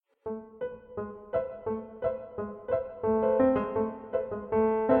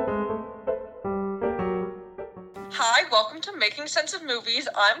welcome to Making Sense of Movies.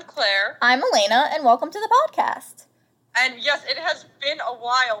 I'm Claire. I'm Elena, and welcome to the podcast. And yes, it has been a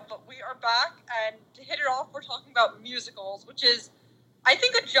while, but we are back, and to hit it off, we're talking about musicals, which is, I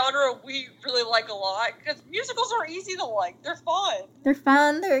think, a genre we really like a lot, because musicals are easy to like. They're fun. They're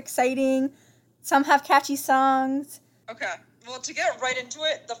fun, they're exciting, some have catchy songs. Okay, well, to get right into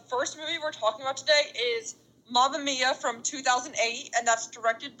it, the first movie we're talking about today is Mamma Mia from 2008, and that's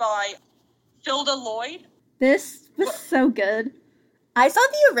directed by Philda Lloyd. This was so good. I saw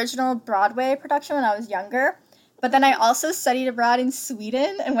the original Broadway production when I was younger, but then I also studied abroad in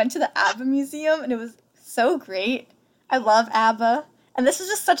Sweden and went to the ABBA Museum, and it was so great. I love ABBA, and this was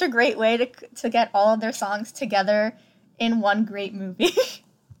just such a great way to get all of their songs together in one great movie.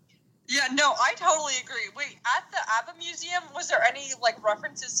 Yeah, no, I totally agree. Wait, at the ABBA Museum, was there any,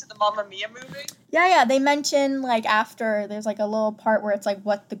 references to the Mamma Mia movie? Yeah, they mention, after, there's, a little part where it's,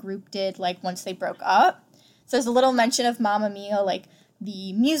 what the group did, once they broke up. So there's a little mention of Mamma Mia,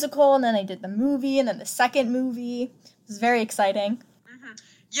 the musical, and then they did the movie, and then the second movie. It was very exciting. Mm-hmm.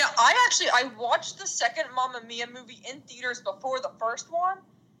 Yeah, I watched the second Mamma Mia movie in theaters before the first one,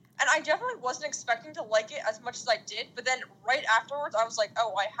 and I definitely wasn't expecting to like it as much as I did, but then right afterwards, I was like,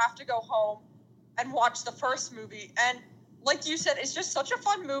 oh, I have to go home and watch the first movie, and like you said, it's just such a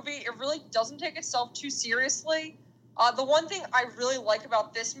fun movie. It really doesn't take itself too seriously. The one thing I really like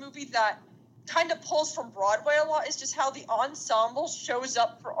about this movie that kind of pulls from Broadway a lot is just how the ensemble shows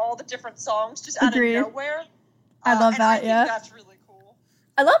up for all the different songs just out of nowhere. I love that, I think that's really cool.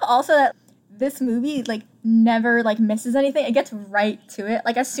 I love also that this movie, never, misses anything. It gets right to it.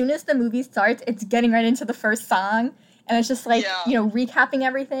 As soon as the movie starts, it's getting right into the first song, and it's just, recapping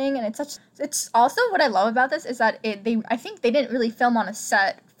everything, and it's also what I love about this is that I think they didn't really film on a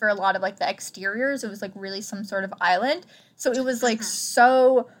set for a lot of, the exteriors. It was, really some sort of island. So it was,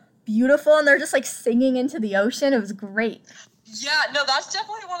 so beautiful, and they're just singing into the ocean. It was great. Yeah, no, that's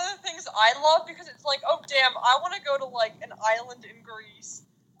definitely one of the things I love, because it's oh damn, I want to go to an island in Greece,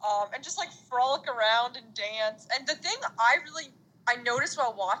 and just frolic around and dance. And the thing I noticed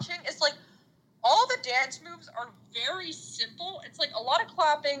while watching is all the dance moves are very simple. It's a lot of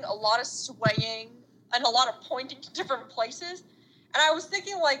clapping, a lot of swaying, and a lot of pointing to different places. And I was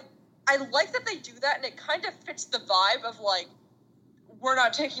thinking I like that they do that, and it kind of fits the vibe of we're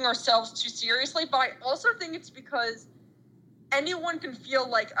not taking ourselves too seriously, but I also think it's because anyone can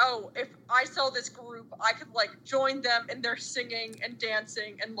feel oh, if I saw this group, I could join them in their singing and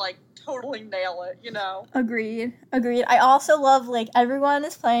dancing and totally nail it, you know? Agreed. I also love everyone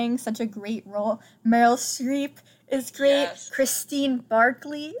is playing such a great role. Meryl Streep is great. Yes. Christine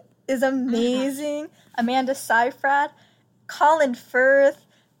Barkley is amazing. Amanda Seyfried, Colin Firth,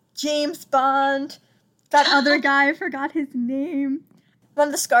 James Bond, that other guy, I forgot his name. One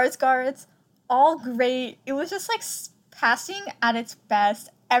of the Skarsgårds, all great. It was just passing at its best.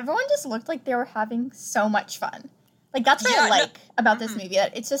 Everyone just looked like they were having so much fun. That's what I like about this movie.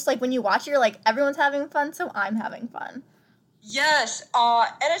 That it's just when you watch it, you're everyone's having fun, so I'm having fun. Yes,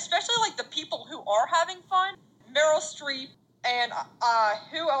 and especially the people who are having fun. Meryl Streep and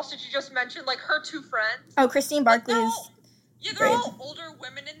who else did you just mention? Her two friends. Oh, Christine Barkley is. Yeah, they're all older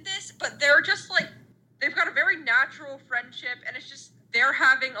women in this, but they're just they've got a very natural friendship, and it's just they're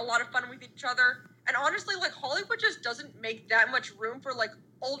having a lot of fun with each other. And honestly, Hollywood just doesn't make that much room for,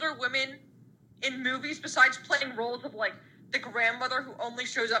 older women in movies besides playing roles of, the grandmother who only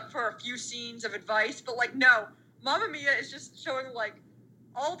shows up for a few scenes of advice. But, no, Mamma Mia is just showing,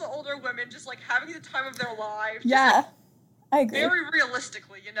 all the older women just, having the time of their lives. Yeah, I agree. Very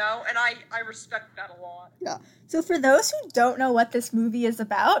realistically, you know? And I respect that a lot. Yeah. So for those who don't know what this movie is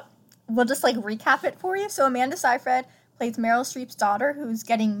about, we'll just, recap it for you. So Amanda Seyfried plays Meryl Streep's daughter who's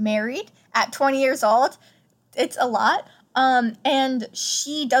getting married at 20 years old. It's a lot. And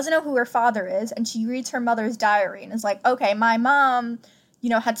she doesn't know who her father is, and she reads her mother's diary and is okay, my mom,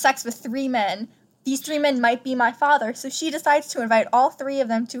 had sex with 3 men. These 3 men might be my father. So she decides to invite all 3 of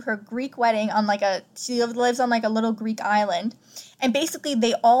them to her Greek wedding on she lives on a little Greek island. And basically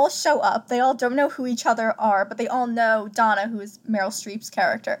they all show up. They all don't know who each other are, but they all know Donna, who is Meryl Streep's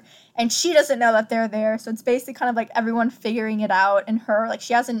character. And she doesn't know that they're there. So it's basically kind of everyone figuring it out, and her,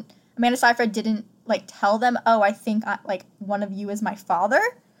 Amanda Seyfried didn't tell them, oh, I think one of you is my father.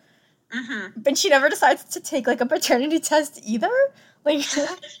 Mm-hmm. But she never decides to take a paternity test either.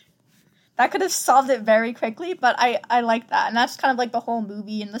 That could have solved it very quickly, but I like that. And that's kind of the whole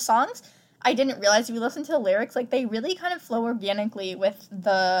movie. And the songs, I didn't realize if you listen to the lyrics, they really kind of flow organically with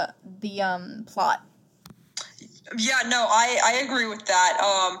the plot. Yeah, no, I agree with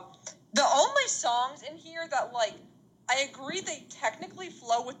that. The only songs in here that I agree they technically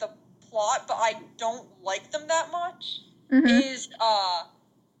flow with the plot, but I don't like them that much. is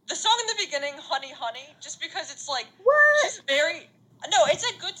the song in the beginning, Honey Honey, just because it's like, What? she's very, no, it's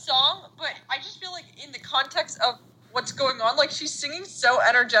a good song, but I just feel like in the context of what's going on, like, she's singing so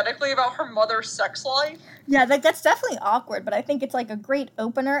energetically about her mother's sex life. Yeah, like, that's definitely awkward, but I think it's, like, a great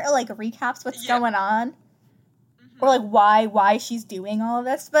opener. It, like, recaps what's going on. Or, like, why she's doing all of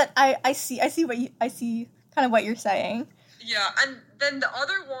this. But I see kind of what you're saying. Yeah, and then the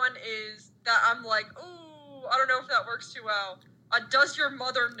other one is that I'm like, ooh, I don't know if that works too well. Does your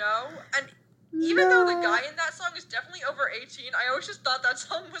mother know? And even though the guy in that song is definitely over 18, I always just thought that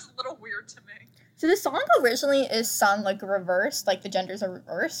song was a little weird to me. So the song originally is sung, like, reversed, like, the genders are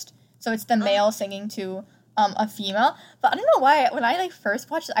reversed. So it's the male singing to a female. But I don't know why, when I, like, first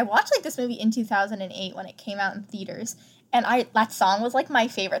watched it, I watched, like, this movie in 2008 when it came out in theaters. And that song was, like, my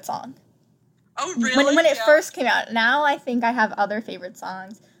favorite song. Oh, really? When it first came out. Now I think I have other favorite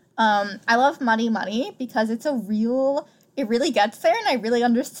songs. I love Money Money because it really gets there and I really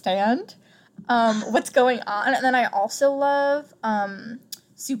understand what's going on. And then I also love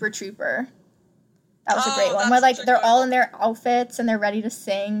Super Trooper. That was a great one. Where, like, they're all in their outfits and they're ready to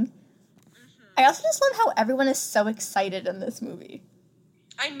sing. I also just love how everyone is so excited in this movie.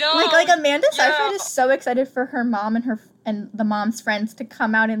 I know. Like Amanda Seyfried is so excited for her mom and the mom's friends to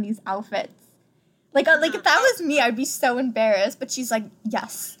come out in these outfits. Like if that was me, I'd be so embarrassed. But she's like,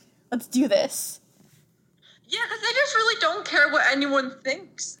 yes, let's do this. Yeah, because they just really don't care what anyone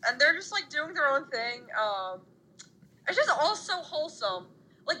thinks. And they're just, like, doing their own thing. It's just all so wholesome.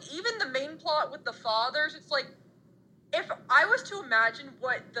 Like, even the main plot with the fathers, it's like, if I was to imagine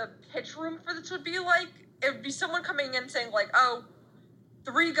what the pitch room for this would be like, it would be someone coming in saying, like, oh,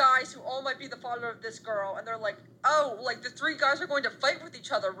 3 guys who all might be the father of this girl, and they're like, oh, like, the 3 guys are going to fight with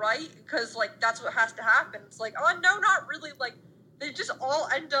each other, right? Because, like, that's what has to happen. It's like, oh, no, not really. Like, they just all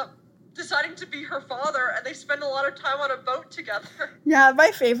end up deciding to be her father, and they spend a lot of time on a boat together. Yeah,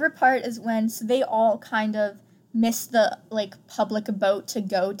 my favorite part is when they all kind of miss the, like, public boat to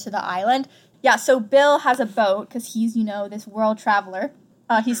go to the island. Yeah, so Bill has a boat, because he's, this world traveler.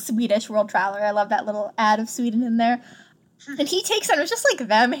 He's Swedish world traveler. I love that little ad of Sweden in there. And he takes it, and it's just, like,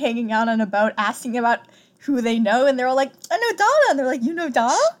 them hanging out on a boat, asking about who they know, and they're all like, I know Donna, and they're like, you know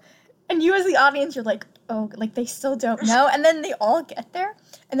Donna? And you as the audience, you're like, oh, like, they still don't know. And then they all get there,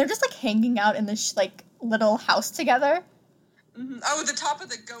 and they're just, like, hanging out in this, like, little house together. Mm-hmm. Oh, the top of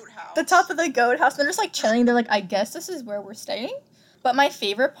the goat house. The top of the goat house. They're just, like, chilling. They're like, I guess this is where we're staying. But my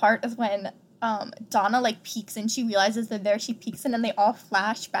favorite part is when Donna, like, peeks in. She realizes they're there. She peeks in, and they all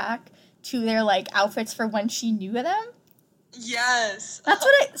flash back to their, like, outfits for when she knew them. Yes.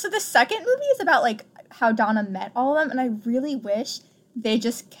 So the second movie is about, like, how Donna met all of them, and I really wish they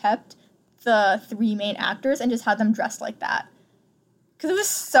just kept the 3 main actors and just had them dressed like that. Because it was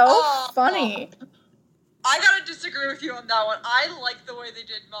so funny. I gotta disagree with you on that one. I like the way they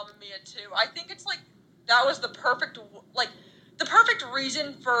did Mamma Mia too. I think it's, like, that was the perfect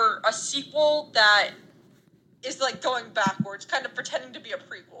reason for a sequel that is, like, going backwards, kind of pretending to be a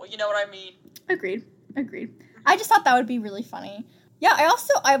prequel. You know what I mean? Agreed. I just thought that would be really funny. Yeah,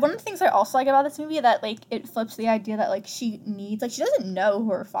 one of the things I also like about this movie that, like, it flips the idea that, like, she doesn't know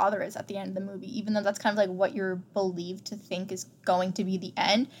who her father is at the end of the movie, even though that's kind of, like, what you're believed to think is going to be the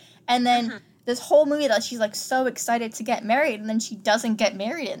end. And then this whole movie that she's, like, so excited to get married, and then she doesn't get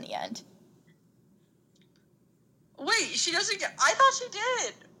married in the end. Wait, she doesn't get... I thought she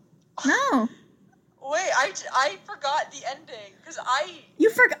did. No. Wait, I forgot the ending, because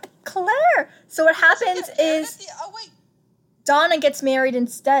You forgot... Claire! So what happens is... Oh, wait. Donna gets married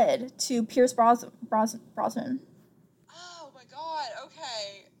instead to Pierce Brosnan. Oh, my God.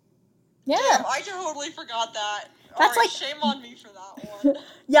 Okay. Yeah. Damn, I totally forgot that. That's, right, like... Shame on me for that one.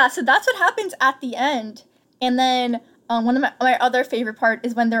 Yeah, so that's what happens at the end. And then one of my other favorite part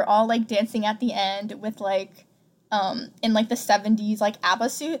is when they're all, like, dancing at the end with, like... in, like, the 70s, like, ABBA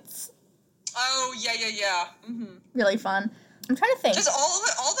suits. Oh, yeah. Mm-hmm. Really fun. I'm trying to think. Just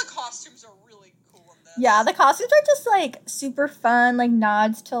all the costumes are really cool in this. Yeah, the costumes are just, like, super fun, like,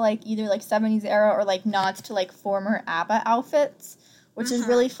 nods to, like, either, like, 70s era or, like, nods to, like, former ABBA outfits, which is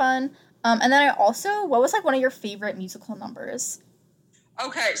really fun. And then what was, like, one of your favorite musical numbers?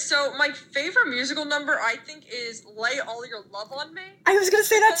 Okay, so my favorite musical number, I think, is Lay All Your Love on Me. I was gonna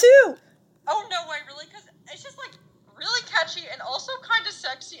say that, too! Oh, no way, really? Because it's just, like, really catchy and also kind of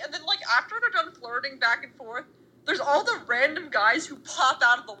sexy. And then, like, after they're done flirting back and forth, there's all the random guys who pop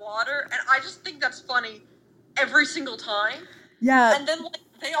out of the water. And I just think that's funny every single time. Yeah. And then, like,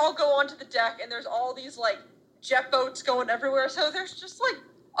 they all go onto the deck and there's all these, like, jet boats going everywhere. So there's just, like,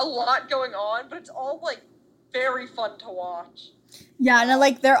 a lot going on. But it's all, like, very fun to watch. Yeah, and,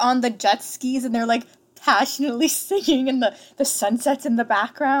 like, they're on the jet skis and they're, like, passionately singing and the sunsets in the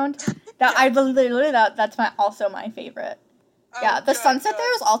background. That Yeah. I literally that's also my favorite. Oh, Yeah, the good, sunset good.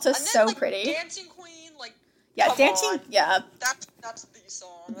 there is also And then, so like, pretty. Dancing Queen, like, Yeah, come dancing. on. Yeah, That's the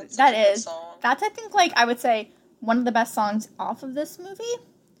song. That's that such a good is. song. That's I think like I would say one of the best songs off of this movie.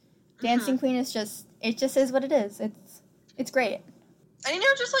 Dancing Mhm. Queen is just is what it is. It's great. And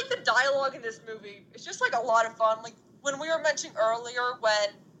just like the dialogue in this movie, it's just like a lot of fun. Like when we were mentioning earlier when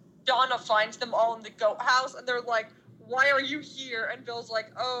Donna finds them all in the goat house and they're like, "Why are you here?" And Bill's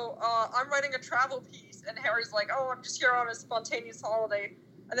like, "Oh, I'm writing a travel piece." And Harry's like, "Oh, I'm just here on a spontaneous holiday."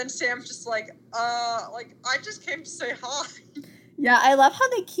 And then Sam's just like, I just came to say hi." Yeah, I love how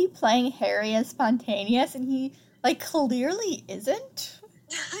they keep playing Harry as spontaneous, and he like clearly isn't.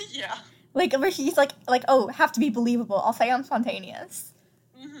 Yeah. Like, where he's like, oh, have to be believable. I'll say I'm spontaneous.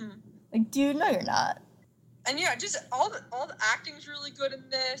 Mhm. Like, dude, no, you're not. And yeah, just all the acting's really good in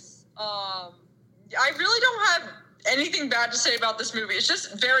this. I really don't have anything bad to say about this movie. It's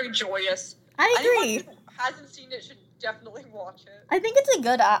just very joyous. I agree. Anyone who hasn't seen it should definitely watch it. I think it's a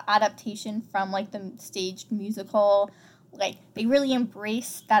good adaptation from like the staged musical. Like, they really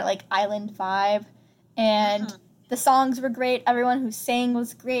embraced that like island vibe, and Mhm. the songs were great. Everyone who sang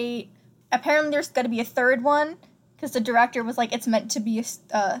was great. Apparently, there's going to be a third one because the director was like, it's meant to be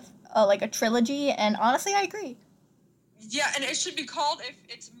like a trilogy, and honestly, I agree. Yeah, and it should be called, if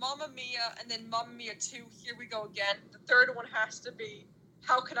it's Mamma Mia and then Mamma Mia 2, Here We Go Again. The third one has to be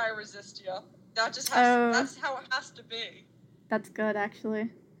How Can I Resist Ya? That just has that's how it has to be. That's good,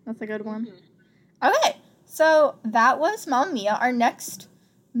 actually. That's a good one. Mm-hmm. Okay, so that was Mamma Mia. Our next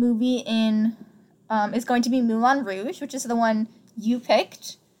movie is going to be Moulin Rouge, which is the one you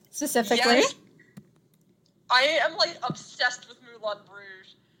picked specifically. Yes. I am like obsessed with Moulin Rouge.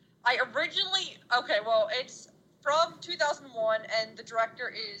 It's from 2001, and the director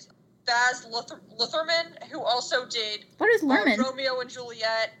is Baz Luhrmann, who also did What is Luhrmann? Romeo and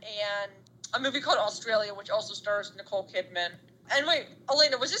Juliet and a movie called Australia, which also stars Nicole Kidman. And wait,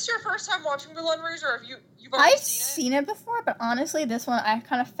 Elena, was this your first time watching Moulin Rouge, or have you've already I've seen it before, but honestly, this one I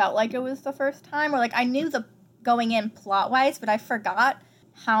kind of felt like it was the first time, or like I knew the going in plot wise, but I forgot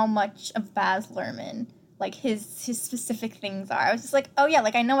how much of Baz Luhrmann, like his specific things are. I was just like, oh yeah,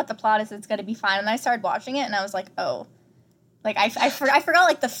 like I know what the plot is. It's gonna be fine. And then I started watching it, and I was like, oh, like I forgot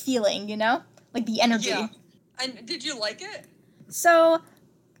like the feeling, like the energy. Yeah. And did you like it? So,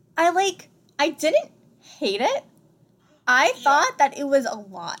 I didn't hate it. I thought that it was a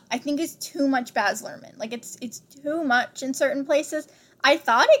lot. I think it's too much Baz Luhrmann. Like, it's too much in certain places. I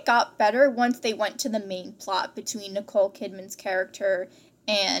thought it got better once they went to the main plot between Nicole Kidman's character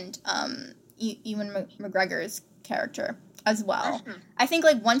and Ewan McGregor's character as well. Mm-hmm. I think,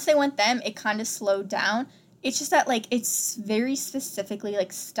 like, once they went them, it kind of slowed down. It's just that, like, it's very specifically,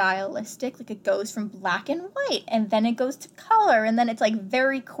 like, stylistic. Like, it goes from black and white, and then it goes to color, and then it's, like,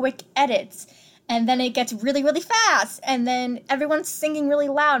 very quick edits. And then it gets really, really fast. And then everyone's singing really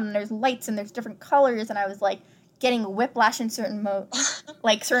loud. And there's lights and there's different colors. And I was, like, getting whiplash in certain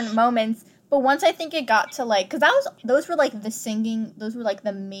certain moments. But once I think it got to, like... Because those were, like, the singing... Those were, like,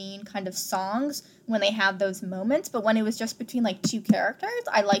 the main kind of songs when they had those moments. But when it was just between, like, two characters,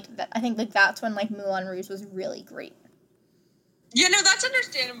 I liked that. I think, like, that's when, like, Moulin Rouge was really great. Yeah, no, that's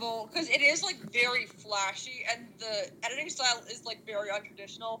understandable. Because it is, like, very flashy. And the editing style is, like, very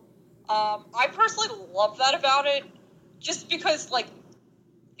untraditional. I personally love that about it, just because, like,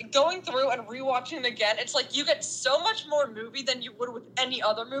 going through and rewatching it again, it's like you get so much more movie than you would with any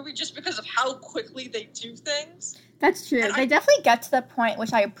other movie, just because of how quickly they do things. That's true. And they definitely get to the point,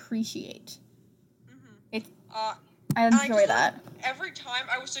 which I appreciate. Mm-hmm. I enjoy that. Like, every time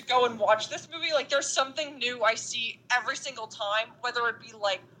I was to go and watch this movie, like, there's something new I see every single time, whether it be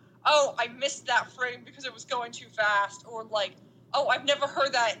like, oh, I missed that frame because it was going too fast, or like, oh, I've never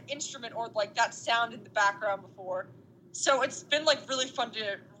heard that instrument or, like, that sound in the background before. So it's been, like, really fun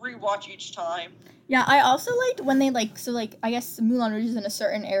to rewatch each time. Yeah, I also liked when they, like, so, like, I guess Moulin Rouge is in a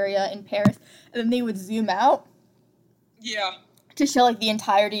certain area in Paris, and then they would zoom out. Yeah. To show, like, the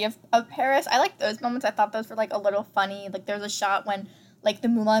entirety of Paris. I like those moments. I thought those were, like, a little funny. Like, there's a shot when, like, the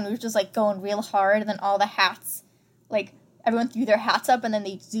Moulin Rouge was, like, going real hard, and then all the hats, like, everyone threw their hats up, and then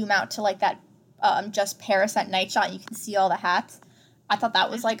they zoom out to, like, that just Paris at night shot, and you can see all the hats. I thought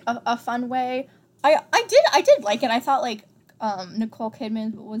that was, like, a fun way. I did like it. I thought, like, Nicole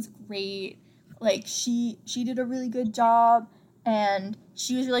Kidman was great. Like, she did a really good job, and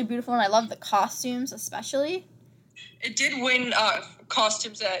she was really beautiful, and I love the costumes, especially. It did win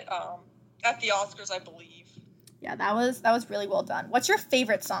costumes at the Oscars, I believe. Yeah, that was really well done. What's your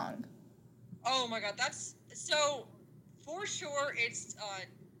favorite song? Oh my god, for sure it's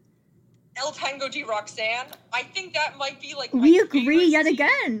El Tango de Roxanne. I think that might be like we my agree favorite yet scene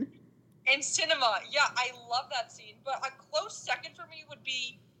again. in cinema. Yeah, I love that scene. But a close second for me would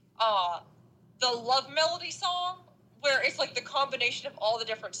be the Love Melody song, where it's like the combination of all the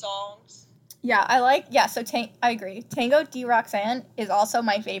different songs. Yeah, so I agree. Tango de Roxanne is also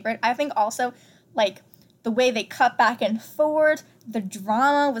my favorite. I think also, like, the way they cut back and forward, the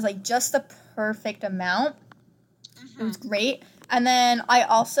drama was, like, just the perfect amount. It was great. And then I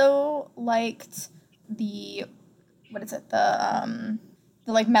also liked the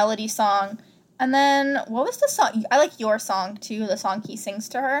like, melody song. And then, what was the song? I like your song, too, the song he sings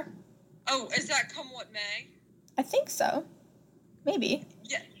to her. Oh, is that Come What May? I think so. Maybe.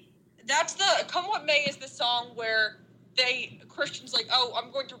 Yeah. That's Come What May is the song where Christian's like, oh,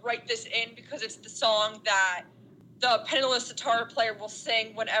 I'm going to write this in because it's the song that the penniless guitar player will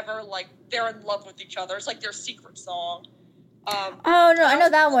sing whenever, like, they're in love with each other. It's like their secret song. I know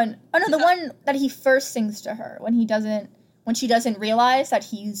that one. Oh, no, the one that he first sings to her when she doesn't realize that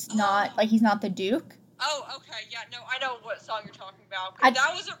he's not the Duke. Oh, okay, yeah, no, I know what song you're talking about.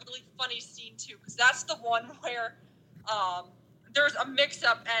 That was a really funny scene, too, because that's the one where there's a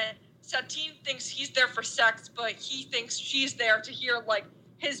mix-up, and Satine thinks he's there for sex, but he thinks she's there to hear, like,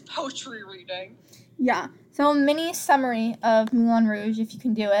 his poetry reading. Yeah, so a mini summary of Moulin Rouge, if you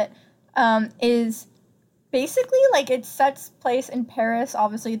can do it, is basically, like, it sets place in Paris,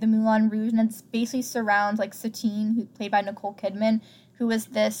 obviously, the Moulin Rouge, and it basically surrounds, like, Satine, who played by Nicole Kidman, who is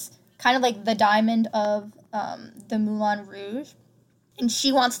this kind of like the diamond of the Moulin Rouge. And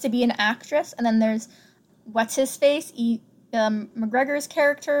she wants to be an actress. And then there's, what's his face? McGregor's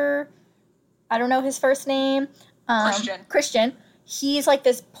character. I don't know his first name. Christian. He's like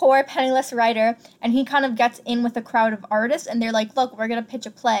this poor, penniless writer. And he kind of gets in with a crowd of artists. And they're like, look, we're going to pitch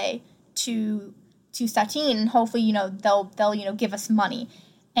a play to Satine. And hopefully, they'll give us money.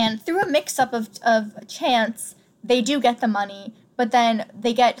 And through a mix-up of chance, they do get the money. But then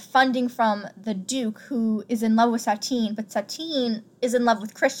they get funding from the Duke, who is in love with Satine, but Satine is in love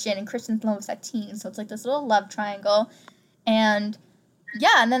with Christian, and Christian's in love with Satine. So it's like this little love triangle. And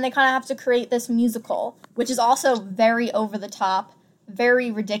yeah, and then they kind of have to create this musical, which is also very over the top, very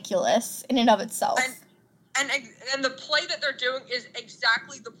ridiculous in and of itself. And the play that they're doing is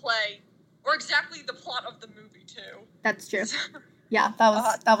exactly the play, or exactly the plot of the movie, too. That's true. Yeah,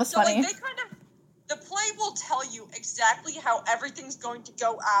 that was funny. Like, the play will tell you exactly how everything's going to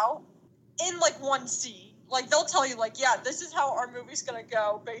go out in, like, one scene. Like, they'll tell you, like, yeah, this is how our movie's gonna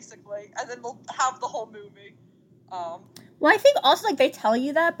go, basically. And then they'll have the whole movie. Well, I think also, like, they tell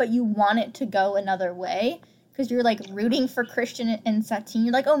you that, but you want it to go another way. Because you're, like, rooting for Christian and Satine.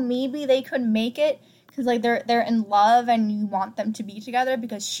 You're like, oh, maybe they could make it. Because, like, they're in love and you want them to be together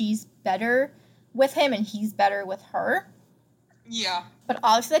because she's better with him and he's better with her. Yeah. But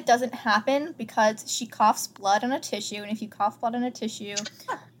obviously that doesn't happen because she coughs blood on a tissue, and if you cough blood on a tissue,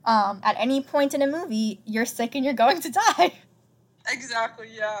 at any point in a movie, you're sick and you're going to die. Exactly,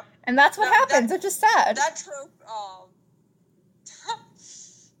 yeah. And that's what happens, which is sad. That trope,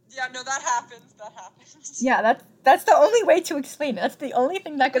 yeah, no, that happens. Yeah, that's the only way to explain it. That's the only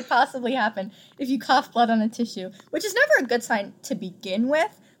thing that could possibly happen if you cough blood on a tissue, which is never a good sign to begin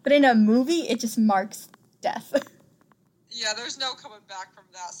with, but in a movie, it just marks death. Yeah, there's no coming back from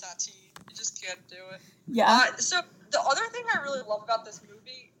that, Satine. You just can't do it. Yeah. So the other thing I really love about this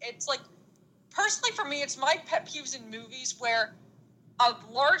movie, it's like, personally for me, it's my pet peeves in movies where a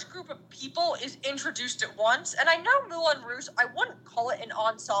large group of people is introduced at once. And I know Moulin Rouge, I wouldn't call it an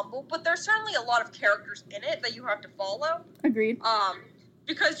ensemble, but there's certainly a lot of characters in it that you have to follow. Agreed.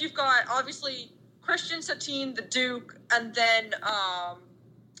 Because you've got, obviously, Christian, Satine, the Duke, and then,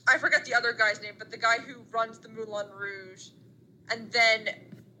 I forget the other guy's name, but the guy who runs the Moulin Rouge. And then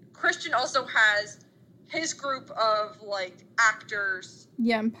Christian also has his group of, like, actors.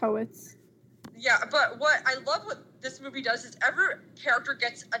 Yeah, and poets. Yeah, but what this movie does is every character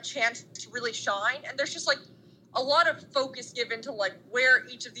gets a chance to really shine, and there's just, like, a lot of focus given to, like, where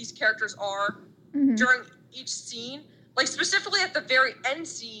each of these characters are during each scene. Like, specifically at the very end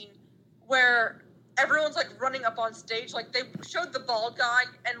scene, where everyone's, like, running up on stage. Like, they showed the bald guy,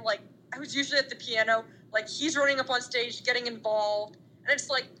 and, like, who's usually at the piano, like, he's running up on stage, getting involved, and it's,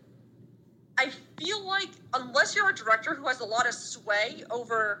 like, I feel like, unless you're a director who has a lot of sway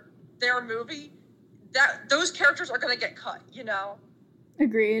over their movie, that those characters are going to get cut, you know?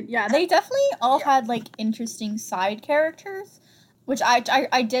 Agreed. Yeah, they definitely all had, like, interesting side characters, which I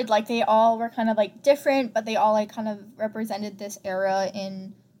did like. They all were kind of, like, different, but they all, like, kind of represented this era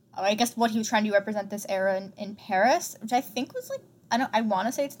in, I guess what he was trying to represent this era in Paris, which I think was, like, I want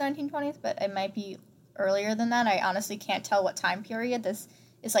to say it's 1920s, but it might be earlier than that. I honestly can't tell what time period this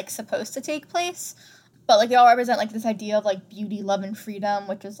is, like, supposed to take place. But, like, they all represent, like, this idea of, like, beauty, love, and freedom,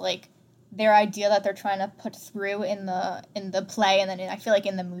 which is, like, their idea that they're trying to put through in the play, and then I feel like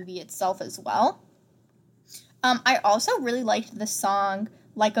in the movie itself as well. I also really liked the song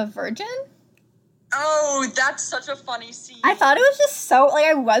Like a Virgin. Oh, that's such a funny scene. I thought it was just so, like,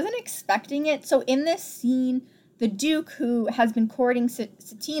 I wasn't expecting it. So in this scene, the Duke, who has been courting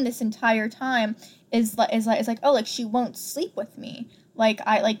Satine this entire time, is like, oh, like, she won't sleep with me. Like,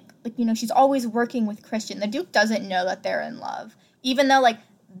 you know, she's always working with Christian. The Duke doesn't know that they're in love. Even though, like,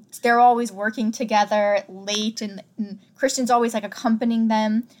 they're always working together late, and Christian's always, like, accompanying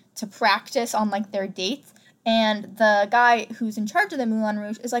them to practice on, like, their dates. And the guy who's in charge of the Moulin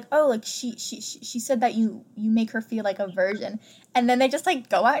Rouge is like, oh, like, she said that you make her feel like a virgin. And then they just, like,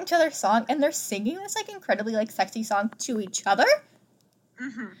 go out into their song, and they're singing this, like, incredibly, like, sexy song to each other,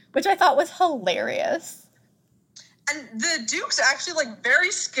 which I thought was hilarious. And the Duke's actually, like,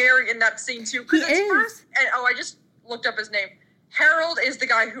 very scary in that scene, too. He is. I just looked up his name. Harold is the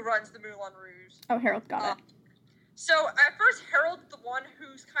guy who runs the Moulin Rouge. Oh, Harold got it. So, at first, Harold's the one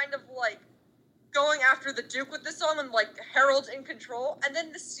who's kind of, like, going after the Duke with the song, and, like, Harold's in control, and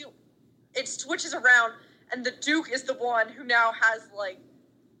then it switches around, and the Duke is the one who now has, like,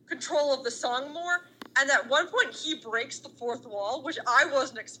 control of the song more, and at one point, he breaks the fourth wall, which I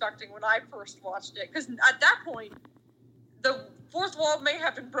wasn't expecting when I first watched it, because at that point, the fourth wall may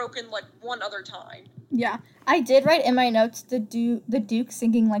have been broken, like, one other time. Yeah, I did write in my notes, the Duke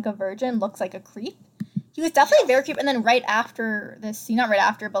singing Like a Virgin looks like a creep. He was definitely very creep, and then right after this scene, not right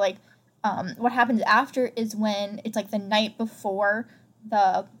after, but, like, what happens after is when it's, like, the night before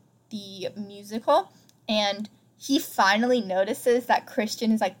the musical, and he finally notices that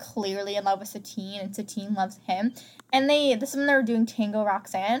Christian is, like, clearly in love with Satine, and Satine loves him, and this is when they were doing Tango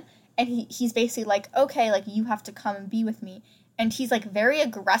Roxanne, and he's basically like, okay, like, you have to come and be with me, and he's, like, very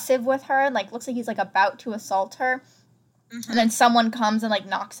aggressive with her, and, like, looks like he's, like, about to assault her, and then someone comes and, like,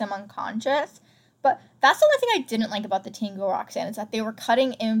 knocks him unconscious. But that's the only thing I didn't like about the Tango Roxanne, is that they were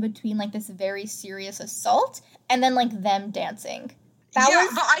cutting in between, like, this very serious assault and then, like, them dancing. But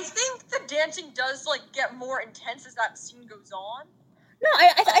I think the dancing does, like, get more intense as that scene goes on. No,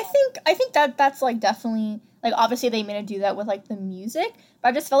 I think that's, like, definitely, like, obviously they made it do that with, like, the music, but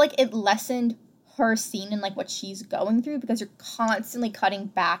I just felt like it lessened her scene and, like, what she's going through, because you're constantly cutting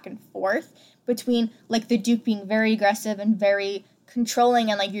back and forth between, like, the Duke being very aggressive and very controlling,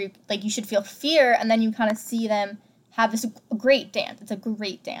 and, like, you should feel fear, and then you kind of see them have this great dance. It's a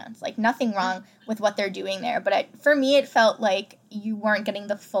great dance. Like, nothing wrong with what they're doing there, but for me, it felt like you weren't getting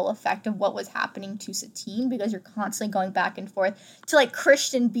the full effect of what was happening to Satine, because you're constantly going back and forth to, like,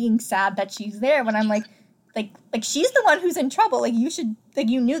 Christian being sad that she's there, when I'm like, she's the one who's in trouble. Like, you should, like,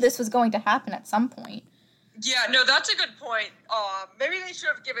 you knew this was going to happen at some point. Yeah, no, that's a good point. Maybe they should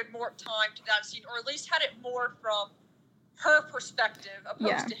have given more time to that scene, or at least had it more from her perspective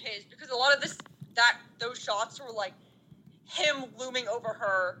opposed to his, because a lot of those shots were, like, him looming over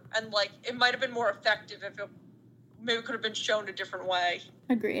her, and, like, it might have been more effective if it maybe could have been shown a different way.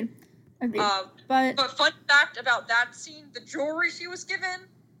 Agreed. But fun fact about that scene, the jewelry she was given,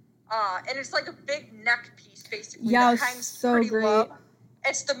 and it's like a big neck piece, basically, that hangs so pretty great. low.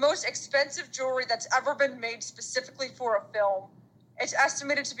 It's the most expensive jewelry that's ever been made specifically for a film. It's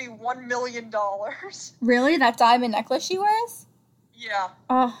estimated to be $1 million. Really? That diamond necklace she wears? Yeah.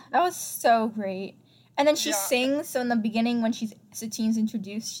 Oh, that was so great. And then she sings, so in the beginning when Satine's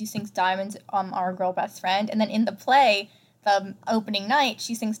introduced, she sings Diamonds, Our Girl Best Friend. And then in the play, the opening night,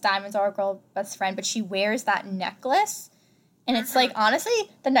 she sings Diamonds, Our Girl Best Friend, but she wears that necklace. And it's like, honestly,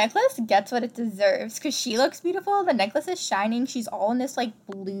 the necklace gets what it deserves, because she looks beautiful, the necklace is shining, she's all in this, like,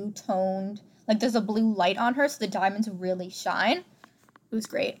 blue-toned, like, there's a blue light on her, so the diamonds really shine. It was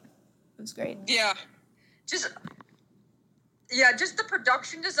great. Yeah. Just the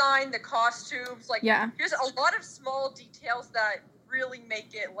production design, the costumes, like, there's a lot of small details that really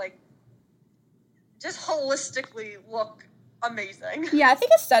make it, like, just holistically look amazing. Yeah, I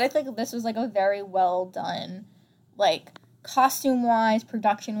think aesthetically this was, like, a very well done, like, costume-wise,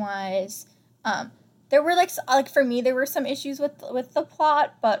 production-wise. There were, like, for me, there were some issues with the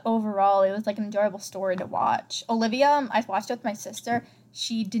plot, but overall, it was, like, an enjoyable story to watch. Olivia, I watched it with my sister.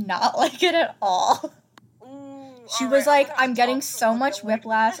 She did not like it at all. She was like, I'm getting so much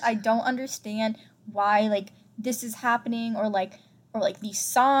whiplash. I don't understand why, like, this is happening, or these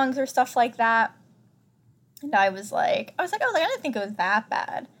songs or stuff like that. And I was like, I didn't think it was that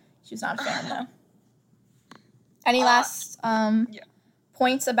bad. She was not a fan, though. Any last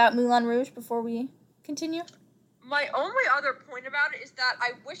points about Moulin Rouge before we continue? My only other point about it is that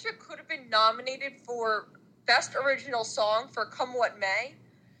I wish it could have been nominated for Best Original Song for Come What May,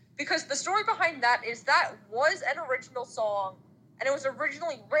 because the story behind that is that was an original song, and it was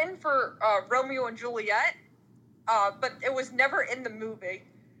originally written for Romeo and Juliet, but it was never in the movie.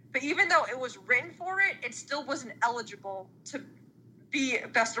 But even though it was written for it, it still wasn't eligible to be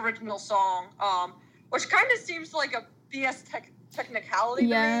Best Original Song, which kind of seems like a BS technicality to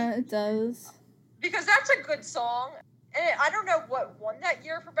me. Yeah, it does. Because that's a good song. And I don't know what won that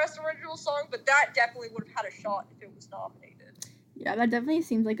year for Best Original Song, but that definitely would have had a shot if it was nominated. Yeah, that definitely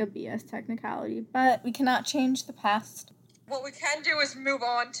seems like a BS technicality, but we cannot change the past. What we can do is move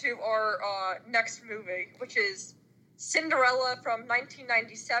on to our next movie, which is Cinderella from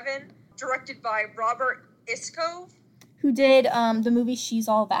 1997, directed by Robert Iscove. Who did the movie She's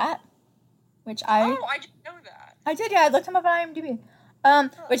All That, which I didn't know that. I did, yeah, I looked him up on IMDb.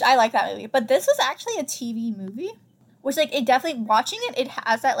 Which I like that movie. But this was actually a TV movie. Which, like, it definitely, watching it, it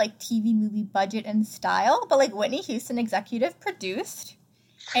has that, like, TV movie budget and style. But, like, Whitney Houston executive produced.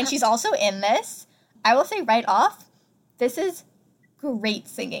 And she's also in this. I will say right off, this is great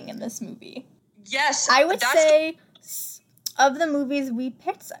singing in this movie. Yes. I would say, of the movies we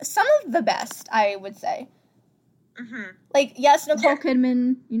picked, some of the best, I would say. Mm-hmm. Like, yes, Nicole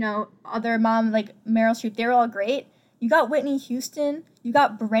Kidman, you know, other mom, like, Meryl Streep, they were all great. You got Whitney Houston. You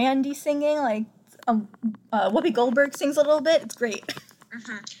got Brandy singing, like, Whoopi Goldberg sings a little bit. It's great.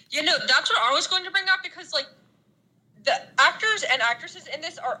 Mm-hmm. You know, that's what I was going to bring up, because, like, the actors and actresses in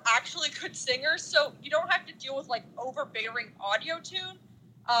this are actually good singers, so you don't have to deal with, like, overbearing audio tune.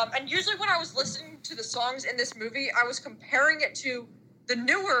 And usually when I was listening to the songs in this movie, I was comparing it to the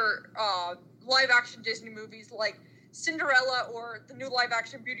newer live-action Disney movies, like Cinderella or the new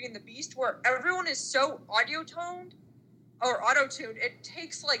live-action Beauty and the Beast, where everyone is so audio-toned or auto-tuned, it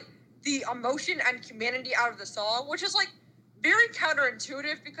takes, like, the emotion and humanity out of the song, which is, like, very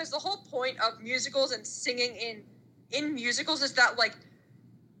counterintuitive, because the whole point of musicals and singing in musicals is that, like,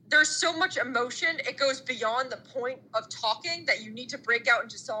 there's so much emotion, it goes beyond the point of talking that you need to break out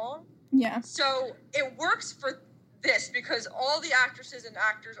into song. Yeah. So it works for this, because all the actresses and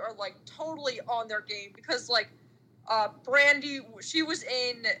actors are, like, totally on their game, because, like, Brandy, she's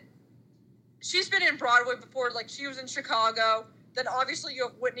been in Broadway before, like, she was in Chicago. Then obviously you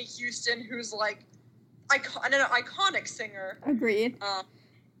have Whitney Houston, who's, like, an iconic singer. Agreed.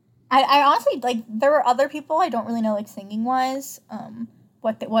 I honestly, like, there were other people I don't really know, like, singing-wise,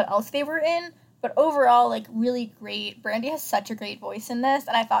 what else they were in, but overall, like, really great. Brandy has such a great voice in this,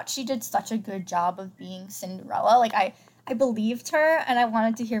 and I thought she did such a good job of being Cinderella. Like, I believed her, and I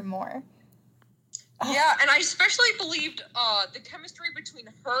wanted to hear more. Yeah, and I especially believed the chemistry between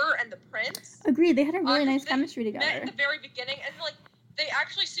her and the prince. Agreed, they had a really nice chemistry together. Met in the very beginning, and, like, they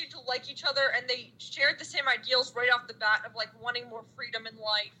actually seemed to like each other, and they shared the same ideals right off the bat of, like, wanting more freedom in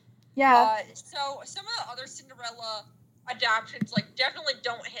life. Yeah. So some of the other Cinderella adaptions, like, definitely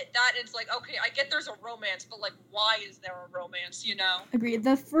don't hit that, and it's like, okay, I get there's a romance, but, like, why is there a romance, you know? Agreed.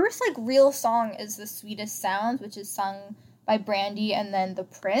 The first, like, real song is The Sweetest Sounds, which is sung by Brandy and then the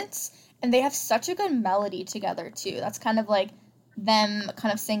prince. And they have such a good melody together, too. That's kind of, like, them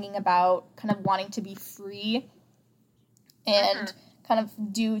kind of singing about kind of wanting to be free and kind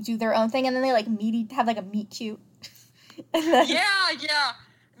of do their own thing. And then they, like, have, like, a meet cute. Yeah.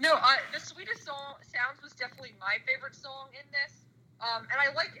 No, The Sweetest Sounds was definitely my favorite song in this. And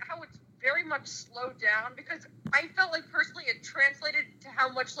I like how it's very much slowed down, because I felt like, personally, it translated to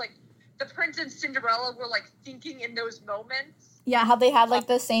how much, like, the prince and Cinderella were, like, thinking in those moments. Yeah, how they had, like,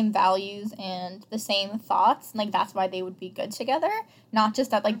 the same values and the same thoughts, and, like, that's why they would be good together, not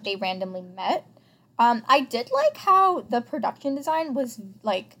just that, like, they randomly met. I did like how the production design was,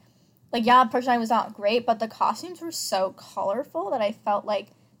 like, yeah, the production design was not great, but the costumes were so colorful that I felt like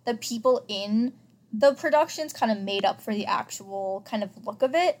the people in the productions kind of made up for the actual kind of look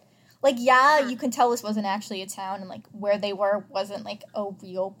of it. Like, yeah, you can tell this wasn't actually a town, and, like, where they were wasn't, like, a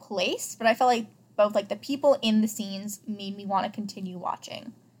real place, but I felt like both, like, the people in the scenes made me want to continue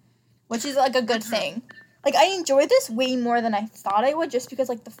watching, which is, like, a good thing. Like, I enjoyed this way more than I thought I would, just because,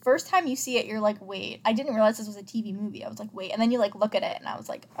 like, the first time you see it, you're like, wait, I didn't realize this was a TV movie. I was like, wait, and then you, like, look at it, and I was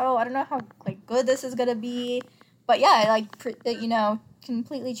like, oh, I don't know how, like, good this is gonna be, but yeah, like, you know,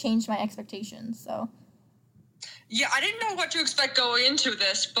 completely changed my expectations, so. Yeah, I didn't know what to expect going into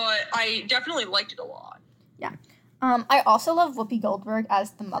this, but I definitely liked it a lot. Yeah. I also love Whoopi Goldberg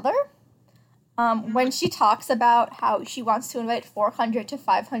as the mother. When she talks about how she wants to invite 400 to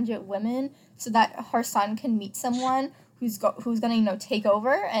 500 women so that her son can meet someone who's gonna, you know, take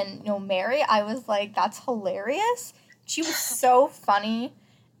over and, you know, marry, I was like, that's hilarious. She was so funny.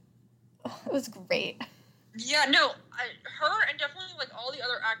 It was great. Yeah, no, her and definitely, like, all the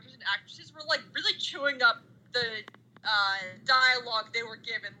other actors and actresses were, like, really chewing up the dialogue they were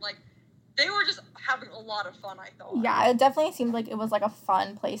given. Like, they were just having a lot of fun, I thought. Yeah, it definitely seemed like it was, like, a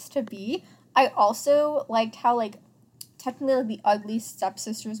fun place to be. I also liked how, like, technically, like, the ugly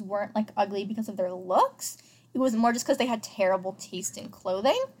stepsisters weren't, like, ugly because of their looks. It was more just because they had terrible taste in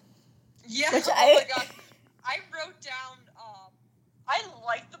clothing. Yeah, my god. I wrote down, I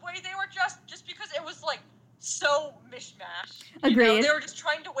liked the way they were dressed just because it was, like, so mishmash. Agreed. They were just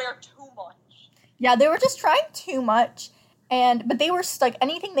trying to wear too much. Yeah, they were just trying too much. But they were, like,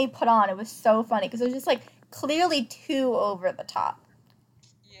 anything they put on, it was so funny because it was just, like, clearly too over the top.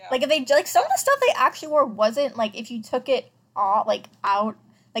 Yeah. Like, if they, like, some of the stuff they actually wore wasn't, like, if you took it all, like, out,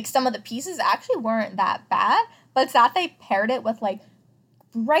 like, some of the pieces actually weren't that bad, but it's that they paired it with, like,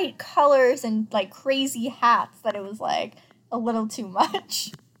 bright colors and, like, crazy hats that it was, like, a little too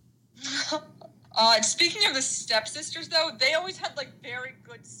much. Speaking of the stepsisters, though, they always had, like, very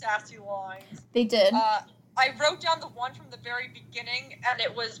good sassy lines. They did. I wrote down the one from the very beginning, and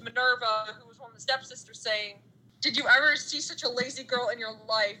it was Minerva, who was one of the stepsisters, saying, "Did you ever see such a lazy girl in your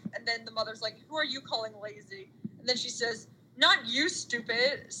life?" And then the mother's like, "Who are you calling lazy?" And then she says, "Not you,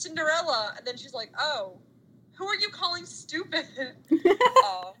 stupid, Cinderella." And then she's like, "Oh, who are you calling stupid?"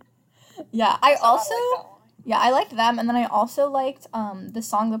 Yeah, I liked them, and then I also liked the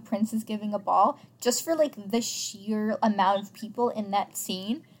song "The Prince is Giving a Ball," just for, like, the sheer amount of people in that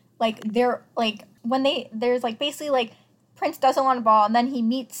scene. Like, they're, like, there's, like, basically, like, Prince doesn't want a ball, and then he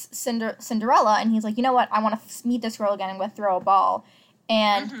meets Cinderella, and he's like, you know what, I want to meet this girl again, I'm going to throw a ball.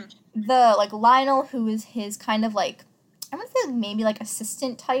 And the, like, Lionel, who is his kind of, like, I want to say maybe, like,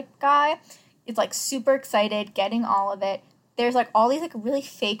 assistant type guy, is, like, super excited, getting all of it. There's, like, all these, like, really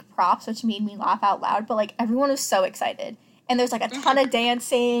fake props, which made me laugh out loud, but, like, everyone was so excited. And there's, like, a ton of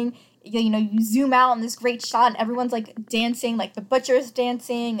dancing. You know, you zoom out on this great shot, and everyone's, like, dancing. Like, the butcher's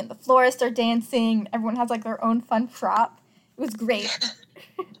dancing, and the florists are dancing. Everyone has, like, their own fun prop. It was great.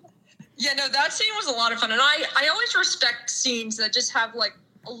 Yeah, no, that scene was a lot of fun. And I always respect scenes that just have, like,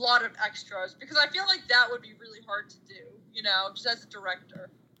 a lot of extras, because I feel like that would be really hard to do, you know, just as a director.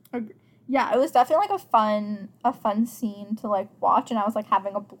 Yeah, it was definitely, like, a fun scene to, like, watch, and I was, like,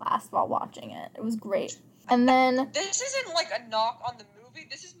 having a blast while watching it. It was great. And then... This isn't, like, a knock on the movie.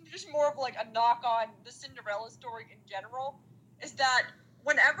 This is just more of, like, a knock on the Cinderella story in general, is that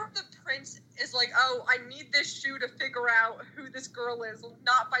whenever the prince is like, oh, I need this shoe to figure out who this girl is,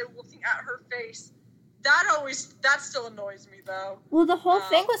 not by looking at her face, that still annoys me, though. Well, the whole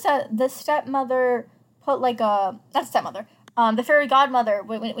thing was that the stepmother put, like, not stepmother, the fairy godmother,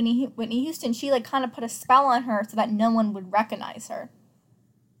 Whitney Houston, she, like, kind of put a spell on her so that no one would recognize her.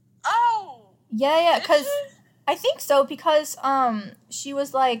 Oh! Yeah, because... I think so, because, she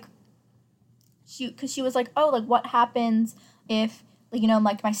was like, oh, like, what happens if, like, you know,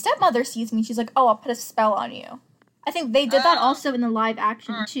 like, my stepmother sees me, she's like, oh, I'll put a spell on you. I think they did that also in the live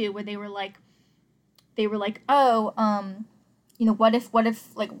action, too, where they were like, oh, you know, what if,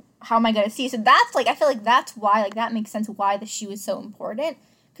 like, how am I gonna see? So that's, like, I feel like that's why, like, that makes sense why the shoe is so important,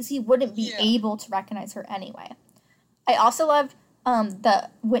 because he wouldn't be able to recognize her anyway. I also loved, the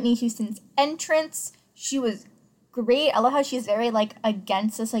Whitney Houston's entrance. She was great. I love how she's very, like,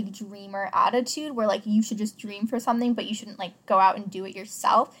 against this, like, dreamer attitude where, like, you should just dream for something, but you shouldn't, like, go out and do it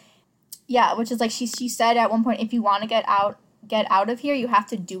yourself. Yeah, which is, like, she said at one point, if you want to get out of here, you have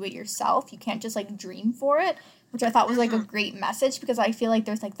to do it yourself. You can't just, like, dream for it, which I thought was, like, a great message, because I feel like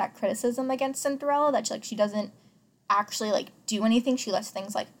there's, like, that criticism against Cinderella that, she doesn't actually, like, do anything. She lets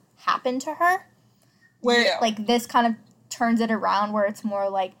things, like, happen to her. Where, like, this kind of turns it around where it's more,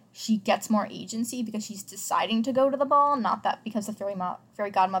 like, she gets more agency because she's deciding to go to the ball, not that because the fairy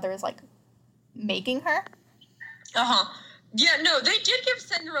godmother is, like, making her. Yeah, no, they did give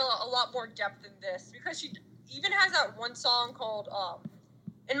Cinderella a lot more depth in this, because she even has that one song called,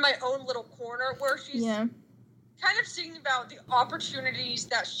 In My Own Little Corner, where she's kind of singing about the opportunities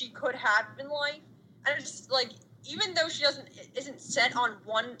that she could have in life, and it's, like, even though she isn't set on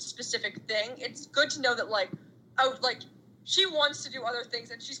one specific thing, it's good to know that, like, oh, like, she wants to do other things,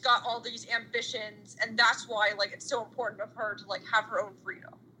 and she's got all these ambitions, and that's why, like, it's so important of her to, like, have her own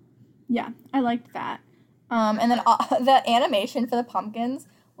freedom. Yeah, I liked that. And then the animation for the pumpkins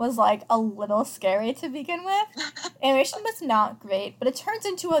was, like, a little scary to begin with. Animation was not great, but it turns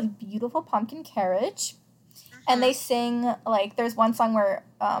into a beautiful pumpkin carriage. And they sing, like, there's one song where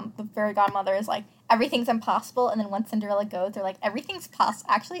the fairy godmother is like, everything's impossible, and then once Cinderella goes, they're like, everything's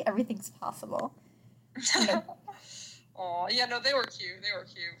possible. You know? Oh, yeah, no, they were cute,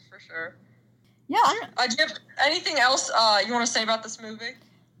 for sure. Yeah. Do you have anything else you want to say about this movie?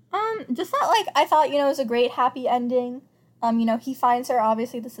 Just that, like, I thought, you know, it was a great happy ending. He finds her,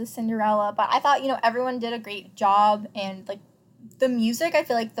 obviously this is Cinderella, but I thought, everyone did a great job, and, like, the music, I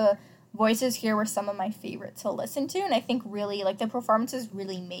feel like the voices here were some of my favorites to listen to, and I think really, like, the performances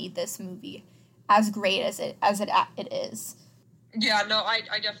really made this movie as great as it is. Yeah, no, I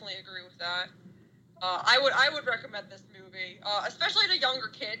definitely agree with that. I would recommend this movie, especially to younger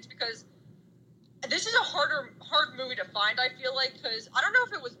kids, because this is a hard movie to find, I feel like, because I don't know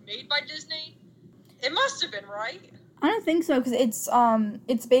if it was made by Disney. It must have been, right? I don't think so, because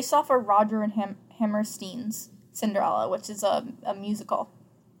it's based off of Roger and Hammerstein's Cinderella, which is a musical.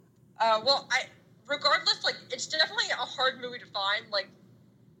 Well, regardless, like, it's definitely a hard movie to find, like,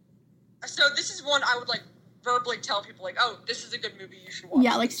 so this is one I would, like, verbally tell people, like, oh, this is a good movie, you should watch.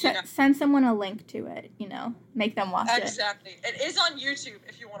 Yeah, like, send someone a link to it, make them watch it. Exactly. It is on YouTube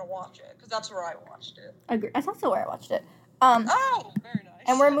if you want to watch it, because that's where I watched it. Agree. That's also where I watched it. Oh, very nice.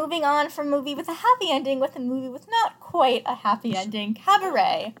 And we're moving on from a movie with a happy ending with a movie with not quite a happy ending,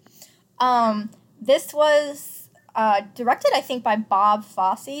 Cabaret. This was directed, I think, by Bob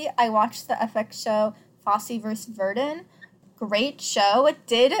Fosse. I watched the FX show Fosse vs. Verdon. Great show.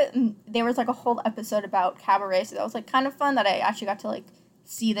 There was, like, a whole episode about Cabaret, so that was, like, kind of fun that I actually got to, like,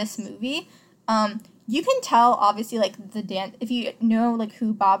 see this movie. You can tell, obviously, like, the dance, if you know, like,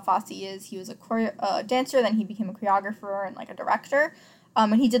 who Bob Fosse is, he was a dancer, then he became a choreographer and, like, a director,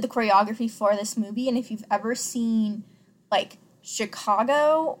 and he did the choreography for this movie, and if you've ever seen, like,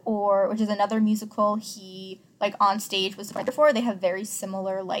 Chicago, which is another musical he, like, on stage was director for, they have very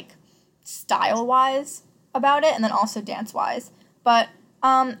similar, like, style-wise about it, and then also dance-wise, but,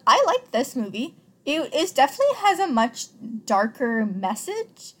 I liked this movie. It definitely has a much darker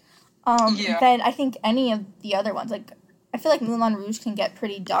message, than I think any of the other ones. Like, I feel like Moulin Rouge can get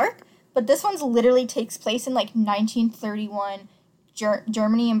pretty dark, but this one's literally takes place in, like, 1931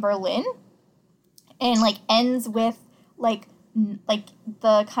 Germany and Berlin, and, like, ends with, like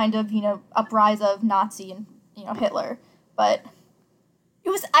the kind of, uprise of Nazi and, Hitler. But it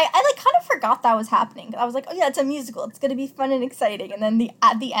was, I like, kind of forgot that was happening. I was like, oh, yeah, it's a musical. It's going to be fun and exciting. And then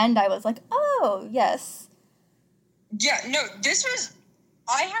at the end, I was like, oh, yes. Yeah, no,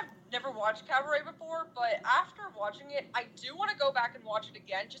 I have never watched Cabaret before, but after watching it, I do want to go back and watch it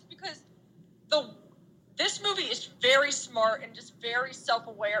again, just because this movie is very smart and just very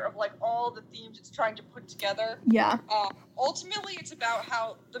self-aware of, like, all the themes it's trying to put together. Yeah. Ultimately, it's about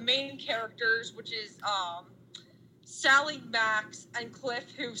how the main characters, which is Sally, Max, and Cliff,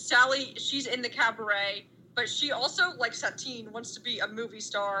 she's in the cabaret, but she also, like Satine, wants to be a movie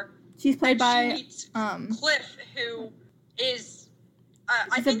star. She's played by she meets Cliff, who is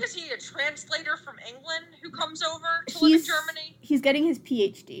I think is he a translator from England who comes over to live in Germany? He's getting his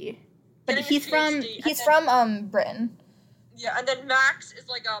PhD. But he's from Britain. Yeah, and then Max is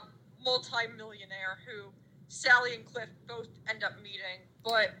like a multi-millionaire who Sally and Cliff both end up meeting.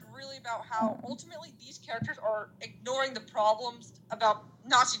 But really about how ultimately these characters are ignoring the problems about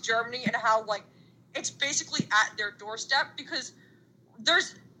Nazi Germany and how, like, it's basically at their doorstep, because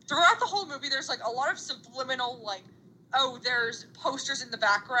throughout the whole movie there's, like, a lot of subliminal, like, oh, there's posters in the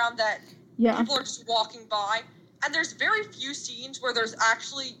background that people are just walking by, and there's very few scenes where there's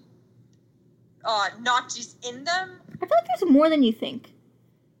actually Nazis in them. I feel like there's more than you think.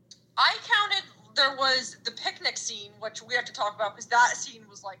 I counted, there was the picnic scene, which we have to talk about, because that scene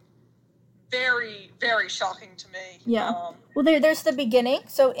was, like, very, very shocking to me. Yeah. Well, there's the beginning.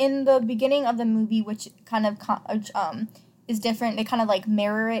 So in the beginning of the movie, which kind of is different, they kind of, like,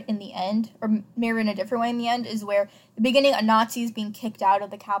 mirror it in the end, or mirror in a different way in the end, is where the beginning, a Nazi is being kicked out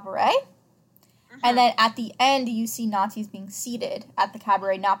of the cabaret, and then at the end, you see Nazis being seated at the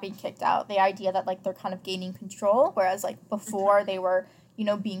cabaret, not being kicked out. The idea that, like, they're kind of gaining control, whereas, like, before they were,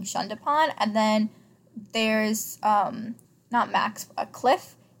 being shunned upon. And then there's, not Max,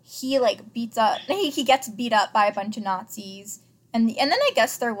 Cliff. He, like, he gets beat up by a bunch of Nazis. And then I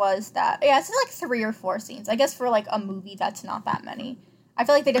guess there was that. Yeah, it's like 3 or 4 scenes. I guess for, like, a movie, that's not that many. I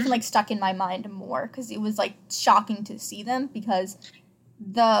feel like they definitely, like, stuck in my mind more, because it was, like, shocking to see them, because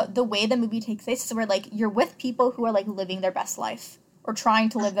the way the movie takes place is where, like, you're with people who are, like, living their best life, or trying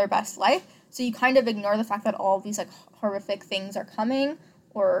to live their best life, so you kind of ignore the fact that all of these, like, horrific things are coming,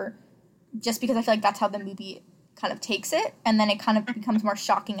 or just because I feel like that's how the movie kind of takes it, and then it kind of becomes more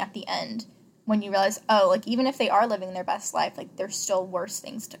shocking at the end, when you realize, oh, like, even if they are living their best life, like, there's still worse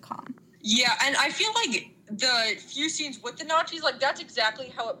things to come. Yeah, and I feel like the few scenes with the Nazis, like, that's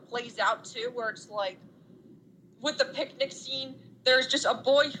exactly how it plays out, too, where it's, like, with the picnic scene, there's just a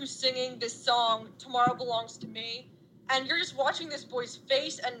boy who's singing this song, Tomorrow Belongs to Me, and you're just watching this boy's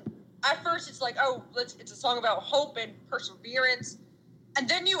face, and at first it's like, oh, it's a song about hope and perseverance, and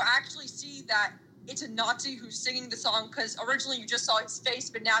then you actually see that it's a Nazi who's singing the song, because originally you just saw his face,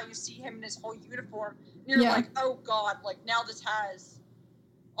 but now you see him in his whole uniform, and you're like, oh god, like, now this has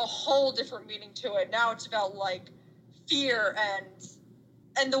a whole different meaning to it. Now it's about, like, fear,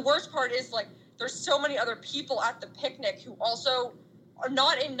 and the worst part is, like, there's so many other people at the picnic who also are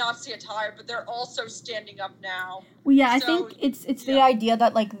not in Nazi attire, but they're also standing up now. Well, yeah, I think it's the idea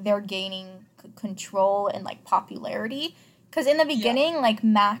that, like, they're gaining control and, like, popularity. Because in the beginning, like,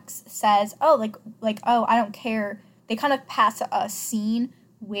 Max says, oh, I don't care. They kind of pass a scene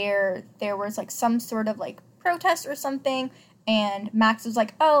where there was, like, some sort of, like, protest or something, and Max was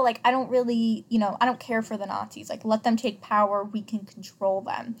like, oh, like, I don't really, I don't care for the Nazis. Like, let them take power. We can control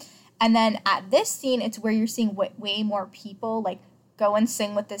them. And then at this scene, it's where you're seeing way more people, like, go and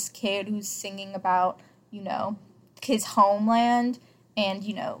sing with this kid who's singing about, his homeland and,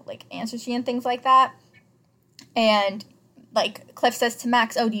 like, ancestry and things like that. And, like, Cliff says to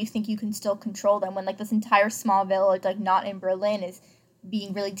Max, oh, do you think you can still control them? When, like, this entire small village, like, not in Berlin, is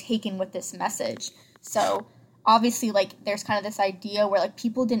being really taken with this message. So, obviously, like, there's kind of this idea where, like,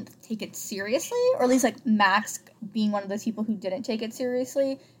 people didn't take it seriously, or at least, like, Max being one of those people who didn't take it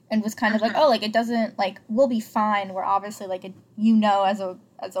seriously, and was kind of like, oh, like, it doesn't, like, we'll be fine, where obviously, like,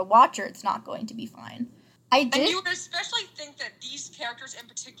 as a watcher, it's not going to be fine. And you would especially think that these characters in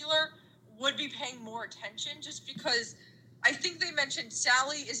particular would be paying more attention, just because I think they mentioned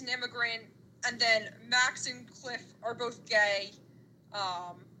Sally is an immigrant, and then Max and Cliff are both gay.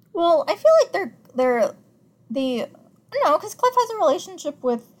 Well, I feel like I don't know, because Cliff has a relationship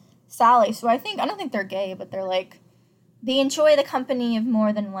with Sally, so I don't think they're gay, but they're, like, they enjoy the company of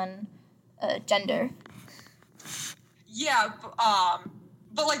more than one gender. Yeah,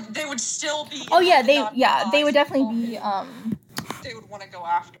 but like, they would still be... Oh, yeah, they would definitely be, they would want to go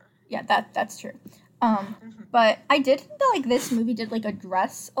after. Yeah, that's true. But I did think that, like, this movie did, like,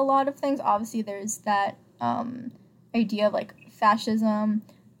 address a lot of things. Obviously, there's that, idea of, like, fascism,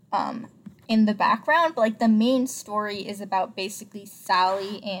 in the background, but, like, the main story is about basically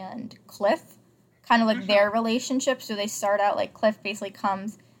Sally and Cliff, kind of, like, their relationship. So they start out, like, Cliff basically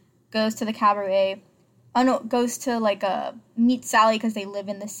goes to the cabaret, goes to, like, meet Sally because they live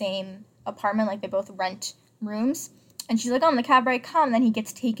in the same apartment, like, they both rent rooms, and she's like, oh, in the cabaret, come, and then he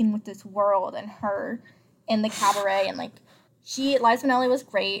gets taken with this world, and her in the cabaret, and, like, Liza Minnelli was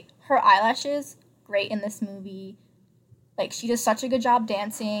great, her eyelashes, great in this movie, like, she does such a good job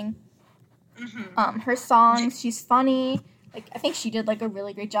dancing, her songs, she's funny, like, I think she did, like, a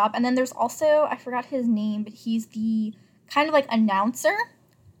really great job. And then there's also, I forgot his name, but he's the kind of, like, announcer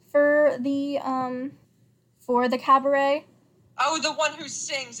for the cabaret. Oh, the one who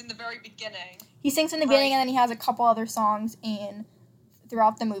sings in the very beginning. He sings in the beginning, and then he has a couple other songs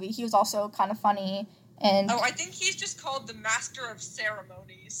throughout the movie. He was also kind of funny, and... Oh, I think he's just called the Master of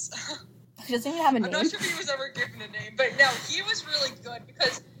Ceremonies. He doesn't even have a name. I'm not sure if he was ever given a name, but no, he was really good,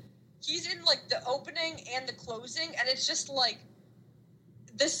 because he's in, like, the opening and the closing, and it's just, like,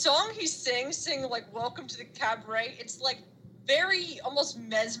 the song he sings, like, Welcome to the Cabaret, it's, like, very, almost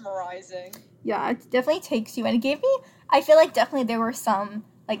mesmerizing. Yeah, it definitely takes you, and it gave me, I feel like definitely there were some,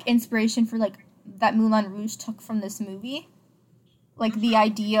 like, inspiration for, like, that Moulin Rouge took from this movie. Like, the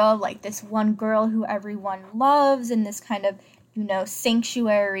idea of, like, this one girl who everyone loves, and this kind of,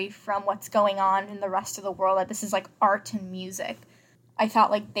 sanctuary from what's going on in the rest of the world, that this is, like, art and music. I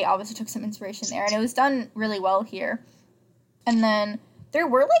thought, like, they obviously took some inspiration there, and it was done really well here. And then there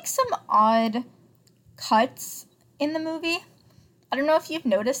were, like, some odd cuts in the movie. I don't know if you've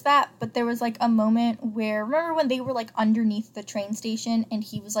noticed that, but there was, like, a moment where, remember when they were, like, underneath the train station and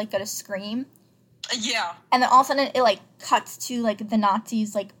he was, like, gonna scream? Yeah. And then all of a sudden it, like, cuts to, like, the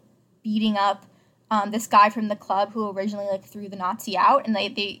Nazis, like, beating up this guy from the club who originally, like, threw the Nazi out. And I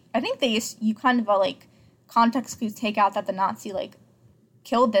think you kind of, like, context clues take out that the Nazi, like,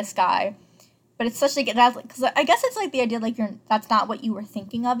 killed this guy. But it's such, like, because I guess it's, like, the idea, like, that's not what you were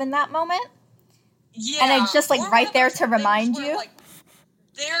thinking of in that moment. Yeah. And it's just, like, right there to remind you. Like,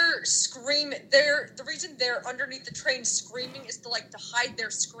 they're screaming. The reason they're underneath the train screaming is to, like, to hide their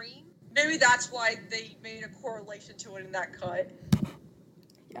scream. Maybe that's why they made a correlation to it in that cut.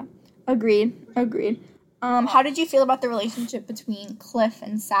 Yeah. Agreed. How did you feel about the relationship between Cliff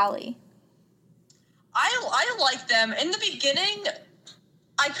and Sally? I like them. In the beginning,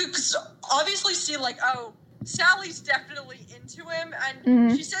 I could obviously see, like, oh, Sally's definitely into him,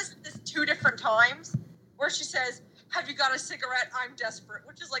 and she says this 2 different times, where she says, have you got a cigarette? I'm desperate,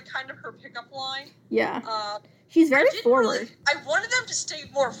 which is, like, kind of her pickup line. Yeah. She's very forward. I wanted them to stay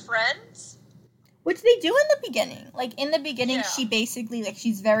more friends. Which they do in the beginning. Like, in the beginning, she basically, like,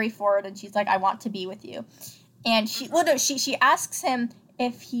 she's very forward, and she's like, I want to be with you. And she asks him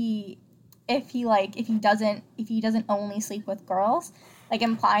if he if he doesn't only sleep with girls, like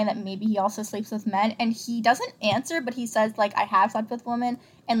implying that maybe he also sleeps with men. And he doesn't answer, but he says like, I have slept with women,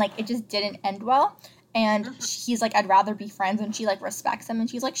 and like it just didn't end well. And he's like, I'd rather be friends, and she like respects him, and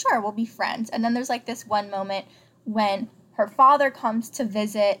she's like, sure, we'll be friends. And then there's like this one moment when her father comes to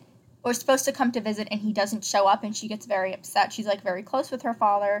visit, or supposed to come to visit, and he doesn't show up, and she gets very upset. She's like very close with her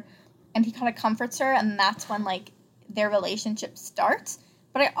father, and he kind of comforts her, and that's when like their relationship starts.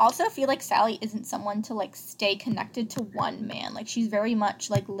 But I also feel like Sally isn't someone to like stay connected to one man. Like she's very much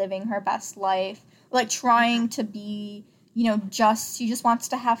like living her best life, like trying to be, she just wants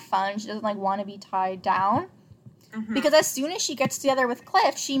to have fun. She doesn't like want to be tied down. Because as soon as she gets together with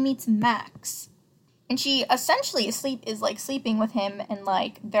Cliff, she meets Max. And she essentially is sleeping with him, and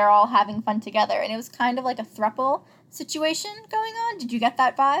like they're all having fun together. And it was kind of like a throuple situation going on. Did you get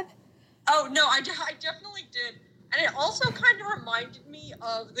that vibe? Oh, no, I definitely did. And it also kind of reminded me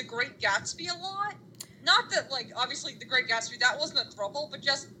of The Great Gatsby a lot. Not that, like, obviously The Great Gatsby, that wasn't a throuple, but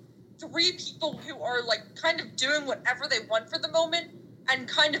just three people who are, like, kind of doing whatever they want for the moment and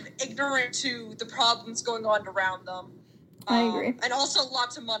kind of ignorant to the problems going on around them. I agree. And also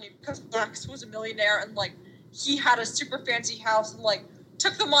lots of money, because Max was a millionaire and, like, he had a super fancy house and, like,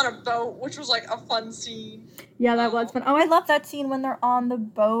 took them on a boat, which was, like, a fun scene. Yeah, that was fun. Oh, I love that scene when they're on the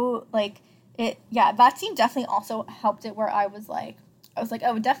boat, like... that scene definitely also helped it, where I was like,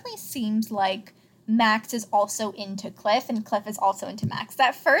 oh, it definitely seems like Max is also into Cliff, and Cliff is also into Max.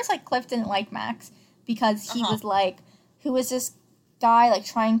 At first, like, Cliff didn't like Max, because he was like, who is this guy, like,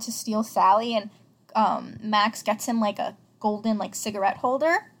 trying to steal Sally, and, Max gets him, like, a golden, like, cigarette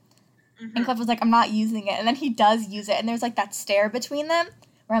holder, and Cliff was like, I'm not using it, and then he does use it, and there's, like, that stare between them,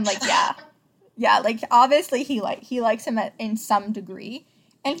 where I'm like, yeah, like, obviously he likes him in some degree.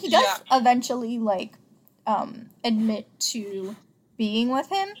 And he does eventually, like, admit to being with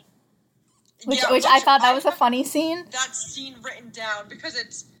him, which I thought that was a funny scene. That scene written down, because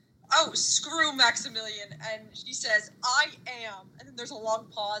it's, oh, screw Maximilian, and she says, I am, and then there's a long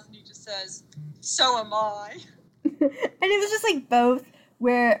pause, and he just says, so am I. And it was just, like, both,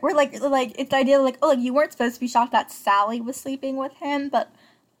 where we're, like, it's the idea, like, oh, like, you weren't supposed to be shocked that Sally was sleeping with him, but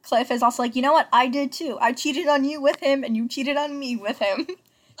Cliff is also like, you know what, I did too. I cheated on you with him, and you cheated on me with him.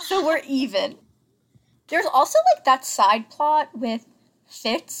 So we're even. There's also, like, that side plot with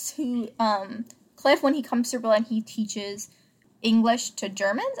Fitz, who, Cliff, when he comes to Berlin, he teaches English to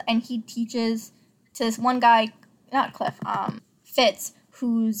Germans, and he teaches to this one guy, not Cliff, Fitz,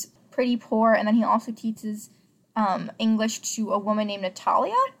 who's pretty poor, and then he also teaches, English to a woman named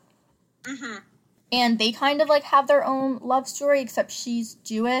Natalia. And they kind of, like, have their own love story, except she's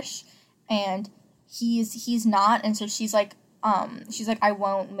Jewish, and he's not, and so she's like, I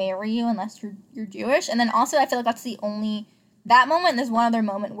won't marry you unless you're Jewish. And then also I feel like that's the only, that moment, there's one other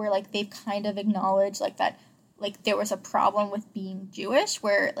moment where, like, they've kind of acknowledged, like, that, like, there was a problem with being Jewish,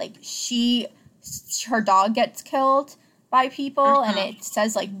 where, like, her dog gets killed by people, and it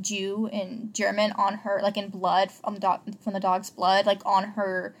says, like, Jew in German on her, like, in blood, from the dog's blood, like, on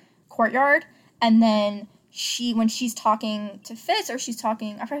her courtyard. And then when she's talking to Fitz, or I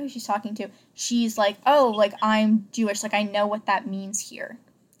forget who she's talking to, she's like, oh, like, I'm Jewish, like, I know what that means here.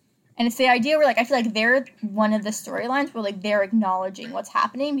 And it's the idea where, like, I feel like they're one of the storylines where, like, they're acknowledging what's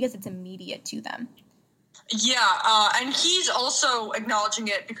happening because it's immediate to them. Yeah, and he's also acknowledging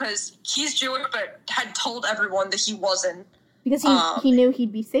it because he's Jewish, but had told everyone that he wasn't. Because he knew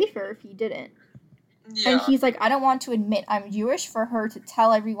he'd be safer if he didn't. Yeah. And he's like, I don't want to admit I'm Jewish for her to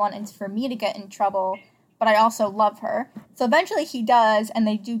tell everyone and for me to get in trouble, but I also love her. So eventually he does, and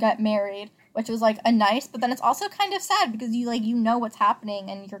they do get married, which was, like, a nice, but then it's also kind of sad because you know what's happening,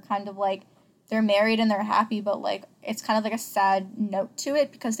 and you're kind of like, they're married and they're happy, but, like, it's kind of like a sad note to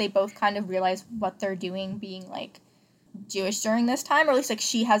it because they both kind of realize what they're doing being, like, Jewish during this time, or at least, like,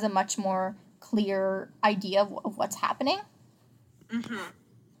 she has a much more clear idea of what's happening.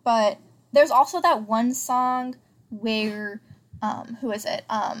 But there's also that one song where, who is it?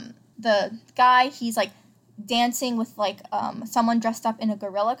 The guy, he's, like, dancing with, like, someone dressed up in a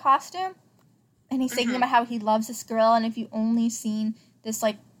gorilla costume, and he's thinking about how he loves this gorilla, and if you only seen this,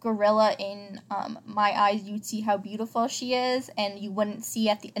 like, gorilla in My Eyes, you'd see how beautiful she is, and you wouldn't see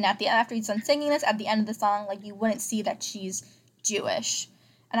at the end, after he's done singing this, at the end of the song, like, you wouldn't see that she's Jewish.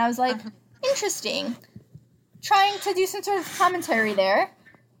 And I was like, interesting. Trying to do some sort of commentary there.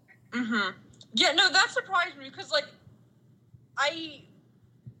 Yeah, no, that surprised me, because, like, I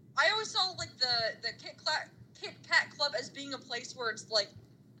always saw, like, the Kit Kat Club as being a place where it's, like,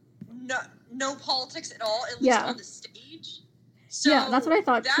 no politics at all, at least on the stage. So yeah, that's what I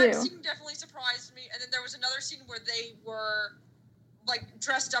thought, too. That scene definitely surprised me, and then there was another scene where they were like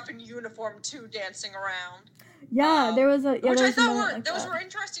dressed up in uniform too, dancing around. Yeah, there was a which I thought like those were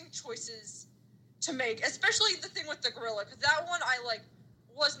interesting choices to make, especially the thing with the gorilla, because that one I like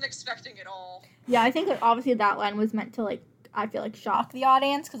wasn't expecting at all. Yeah, I think like obviously that line was meant to like I feel like shock the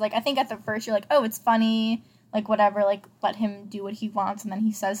audience because like I think at the first you're like, oh, it's funny, like whatever, like let him do what he wants, and then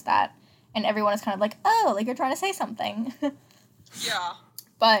he says that, and everyone is kind of like, oh, like you're trying to say something. Yeah.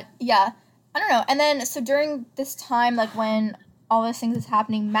 But yeah, I don't know. And then so during this time, like when all those things is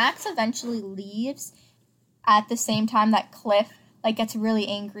happening, Max eventually leaves at the same time that Cliff like gets really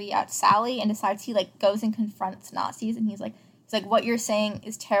angry at Sally and decides he like goes and confronts Nazis, and he's like what you're saying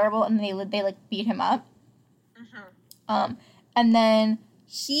is terrible, and they like beat him up. Mm-hmm. And then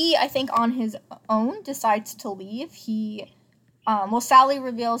he, I think on his own, decides to leave. Sally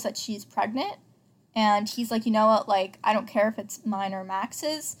reveals that she's pregnant, and he's like, you know what, like, I don't care if it's mine or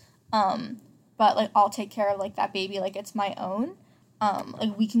Max's, but, like, I'll take care of, like, that baby, like, it's my own.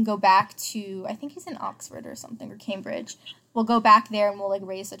 Like, we can go back to, I think he's in Oxford or something, or Cambridge. We'll go back there and we'll, like,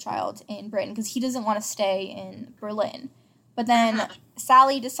 raise the child in Britain, because he doesn't want to stay in Berlin. But then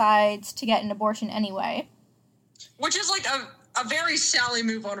Sally decides to get an abortion anyway. Which is, like, a very Sally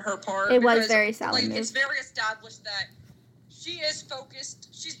move on her part. It was very Sally move. It's very established that she is focused.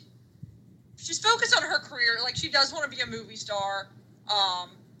 She's focused on her career. Like, she does want to be a movie star.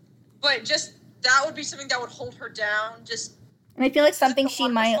 But just, that would be something that would hold her down. And I feel like something she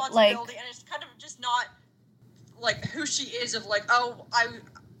might, like... And it's kind of just not, like, who she is of, like, oh, I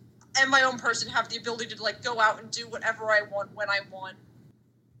am my own person, have the ability to, like, go out and do whatever I want when I want.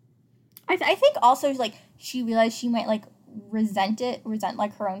 I think also, like, she realized she might, like, resent,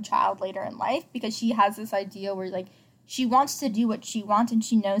 like, her own child later in life, because she has this idea where, like, she wants to do what she wants, and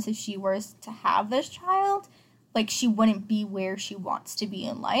she knows if she were to have this child, like, she wouldn't be where she wants to be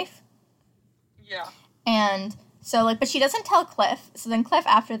in life. Yeah. And so, like, but she doesn't tell Cliff, so then Cliff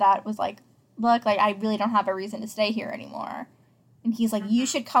after that was like, look, like, I really don't have a reason to stay here anymore. And he's like, you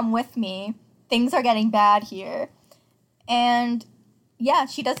should come with me. Things are getting bad here. And, yeah,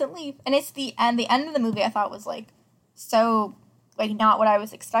 she doesn't leave. And it's the end of the movie I thought was, like, so, like, not what I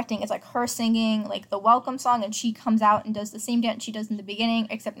was expecting. It's, like, her singing, like, the welcome song, and she comes out and does the same dance she does in the beginning,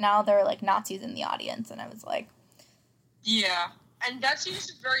 except now there are, like, Nazis in the audience. And I was like... Yeah. And that scene is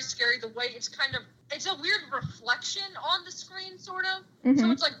just very scary, the way it's kind of... It's a weird reflection on the screen, sort of. Mm-hmm.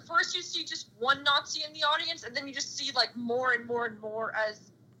 So it's like, first you see just one Nazi in the audience, and then you just see, like, more and more and more as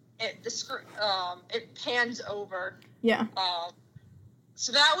it pans over. Yeah.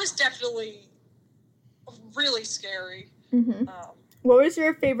 So that was definitely really scary. Mm-hmm. What was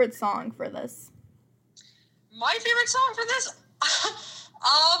your favorite song for this? My favorite song for this?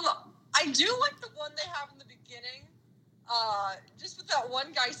 I do like the one they have in the beginning. Just with that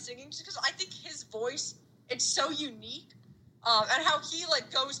one guy singing, just because I think his voice, it's so unique, and how he,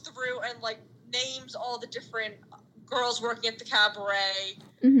 like, goes through and, like, names all the different girls working at the cabaret.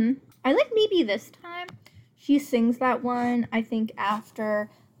 Mm-hmm. I like Maybe This Time. She sings that one, I think, after,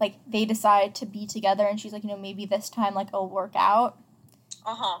 like, they decide to be together, and she's like, you know, maybe this time, like, it'll work out.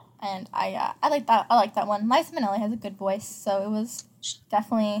 Uh-huh. And I like that. I like that one. Liza Minnelli has a good voice, so it was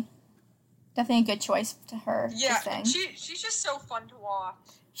definitely a good choice to her to sing. She's just so fun to watch.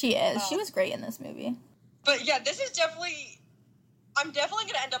 She is. She was great in this movie. But yeah, this is definitely... I'm definitely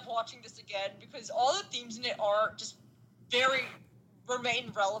going to end up watching this again, because all the themes in it are just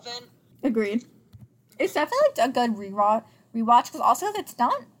remain relevant. Agreed. It's definitely like a good rewatch, because also it's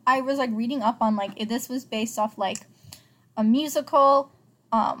not... I was, like, reading up on, like, this was based off, like, a musical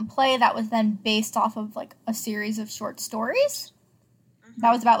play that was then based off of, like, a series of short stories.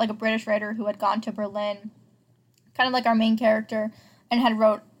 That was about, like, a British writer who had gone to Berlin, kind of like our main character, and had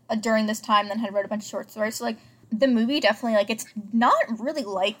wrote, during this time, then had wrote a bunch of short stories. So, like, the movie definitely, like, it's not really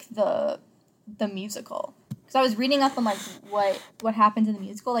like the musical. Because I was reading up on, like, what happens in the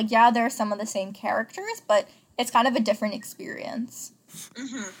musical. Like, yeah, there are some of the same characters, but it's kind of a different experience.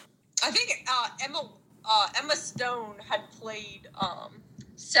 Mm-hmm. I think Emma Stone had played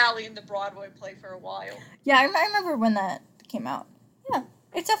Sally in the Broadway play for a while. Yeah, I remember when that came out. Yeah,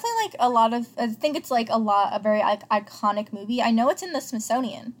 it's definitely, like, I think it's, like, a very iconic movie. I know it's in the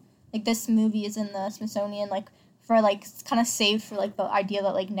Smithsonian. Like, this movie is in the Smithsonian, like, for, like, kind of saved for, like, the idea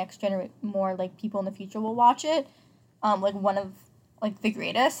that, like, next generation, more, like, people in the future will watch it. Like, one of, like, the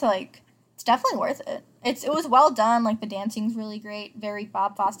greatest. So, like, it's definitely worth it. It was well done. Like, the dancing's really great. Very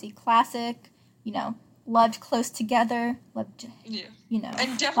Bob Fosse classic. You know, loved Close Together. Loved, you know,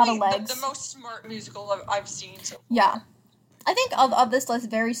 and definitely a lot of legs. The most smart musical I've seen so far. Yeah. I think of this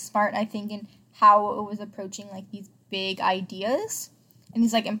list, very smart, I think, in how it was approaching, like, these big ideas. and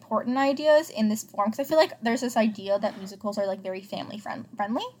these like important ideas in this form, because I feel like there's this idea that musicals are like very family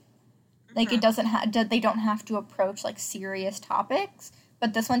friendly. Like it doesn't they don't have to approach like serious topics,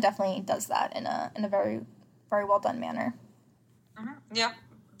 but this one definitely does that in a very, very well done manner. Yeah,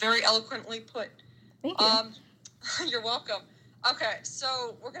 very eloquently put. Thank you. You're welcome. Okay,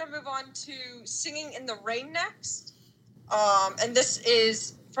 so we're gonna move on to Singing in the Rain next. And this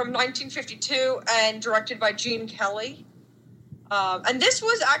is from 1952 and directed by Gene Kelly. And this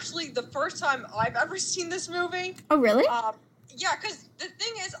was actually the first time I've ever seen this movie. Oh, really? Yeah, because the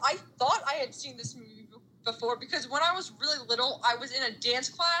thing is, I thought I had seen this movie before, because when I was really little, I was in a dance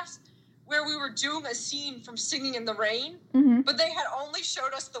class where we were doing a scene from Singing in the Rain, but they had only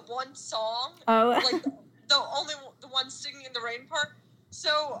showed us the one song, like the one Singing in the Rain part.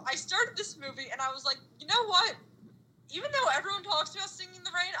 So I started this movie, and I was like, you know what? Even though everyone talks about Singing in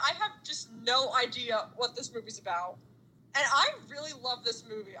the Rain, I have just no idea what this movie's about. And I really love this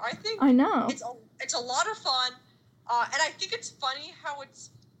movie. I think it's a lot of fun. And I think it's funny how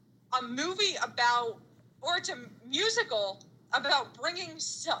it's a movie about, or it's a musical about bringing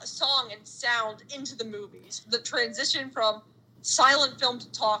song and sound into the movies. The transition from silent film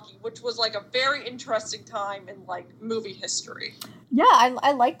to talkie, which was like a very interesting time in like movie history. Yeah,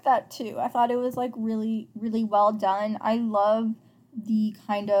 I liked that too. I thought it was like really, really well done. I love the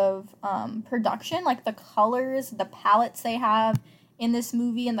kind of production, like the colors, the palettes they have in this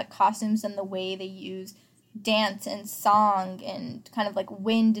movie, and the costumes and the way they use dance and song and kind of like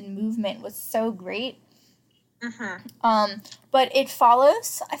wind and movement was so great. But it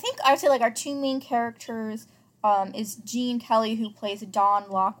follows, I think I would say like our two main characters is Gene Kelly, who plays Don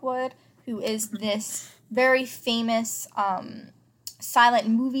Lockwood, who is this very famous silent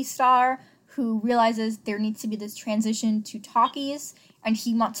movie star who realizes there needs to be this transition to talkies, and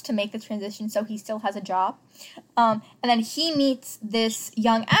he wants to make the transition so he still has a job. And then he meets this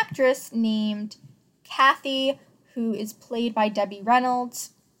young actress named Kathy, who is played by Debbie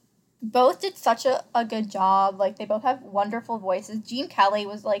Reynolds. Both did such a good job. Like, they both have wonderful voices. Gene Kelly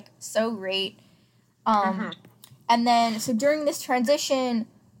was, like, so great. And then, so during this transition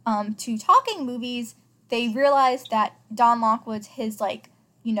to talking movies, they realized that Don Lockwood's his, like,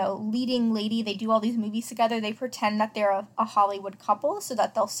 you know, leading lady. They do all these movies together. They pretend that they're a Hollywood couple so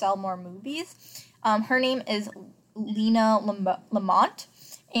that they'll sell more movies. Her name is Lena Lamont,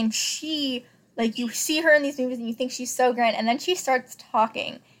 and she, like, you see her in these movies and you think she's so grand, and then she starts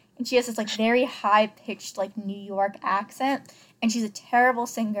talking, and she has this, like, very high-pitched, like, New York accent, and she's a terrible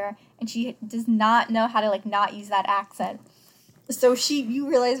singer, and she does not know how to, like, not use that accent. So you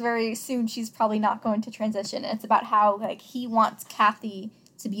realize very soon she's probably not going to transition, and it's about how, like, he wants Kathy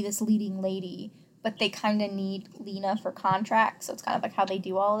to be this leading lady, but they kind of need Lena for contracts, so it's kind of like how they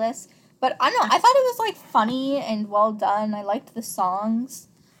do all this. But I don't know, I thought it was, like, funny and well done. I liked the songs.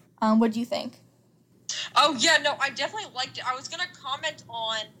 What do you think? Oh, yeah, no, I definitely liked it. I was going to comment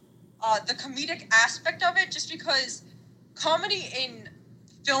on the comedic aspect of it, just because comedy in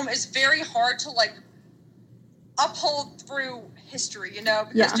film is very hard to, like, uphold through history, you know?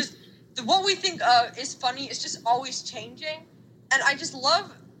 Because just what we think is funny is just always changing. And I just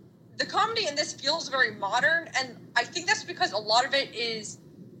love the comedy in this feels very modern, and I think that's because a lot of it is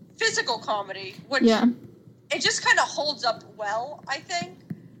physical comedy, which it just kind of holds up well, I think.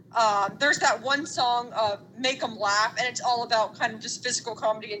 There's that one song, Make 'Em Laugh, and it's all about kind of just physical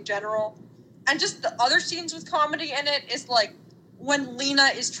comedy in general. And just the other scenes with comedy in it is like when Lena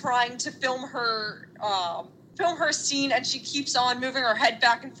is trying to film her scene, and she keeps on moving her head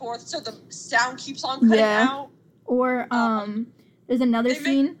back and forth, so the sound keeps on cutting out. Or there's another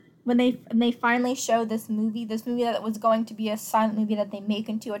scene when they finally show this movie that was going to be a silent movie that they make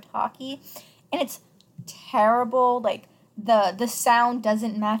into a talkie, and it's terrible. Like the sound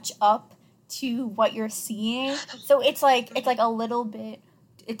doesn't match up to what you're seeing, so it's like a little bit.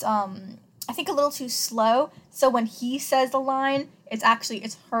 It's I think a little too slow. So when he says the line,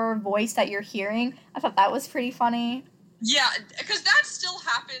 it's her voice that you're hearing. I thought that was pretty funny. Yeah, because that still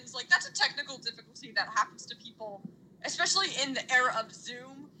happens. Like, that's a technical difficulty that happens to people, especially in the era of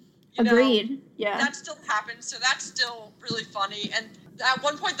Zoom. Agreed. Yeah. That still happens, so that's still really funny. And at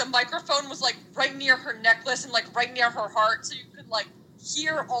one point, the microphone was, like, right near her necklace and, like, right near her heart, so you could, like,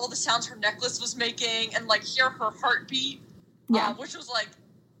 hear all the sounds her necklace was making and, like, hear her heartbeat, which was, like,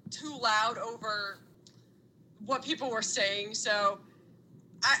 too loud over what people were saying. So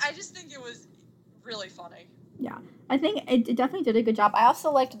I just think it was really funny. Yeah, I think it definitely did a good job. I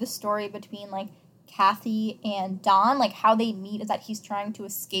also liked the story between, like, Kathy and Don, like, how they meet is that he's trying to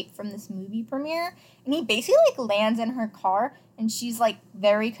escape from this movie premiere, and he basically, like, lands in her car, and she's, like,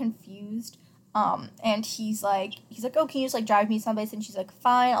 very confused And he's like, oh, can you just, like, drive me someplace? And she's like,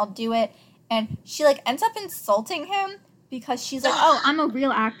 fine, I'll do it. And she, like, ends up insulting him because she's like, oh, I'm a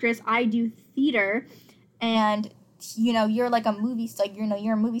real actress, I do theater, and, you know, you're, like, a movie star, like, you know,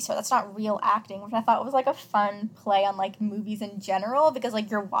 you're a movie star, that's not real acting, which I thought was, like, a fun play on, like, movies in general, because, like,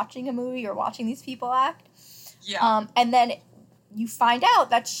 you're watching a movie, you're watching these people act. Yeah. And then you find out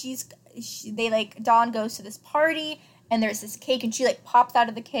that Dawn goes to this party, and there's this cake, and she, like, pops out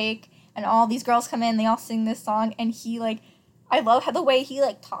of the cake, and all these girls come in, they all sing this song, and he, like, I love how the way he,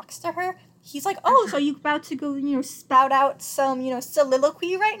 like, talks to her. He's like, oh, so you about to go, you know, spout out some, you know,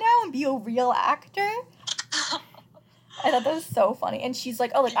 soliloquy right now and be a real actor? I thought that was so funny. And she's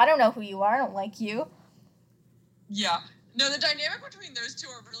like, oh, like, I don't know who you are, I don't like you. Yeah. No, the dynamic between those two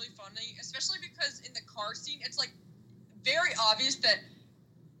are really funny, especially because in the car scene, it's, like, very obvious that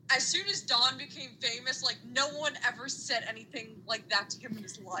as soon as Dawn became famous, like, no one ever said anything like that to him in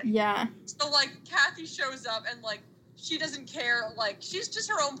his life. Yeah. So, like, Kathy shows up and, like, she doesn't care. Like, she's just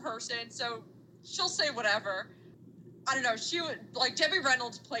her own person, so she'll say whatever. I don't know. She would, like, Debbie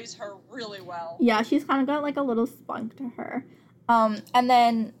Reynolds plays her really well. Yeah, she's kind of got, like, a little spunk to her. And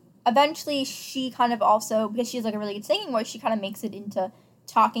then eventually she kind of also, because she's, like, a really good singing voice, she kind of makes it into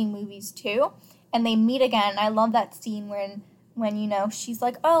talking movies, too. And they meet again. I love that scene when, you know, she's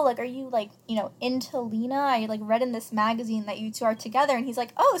like, oh, like, are you, like, you know, into Lena? I, like, read in this magazine that you two are together. And he's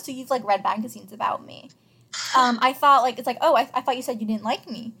like, oh, so you've, like, read magazines about me. I thought, like, it's like, oh, I thought you said you didn't like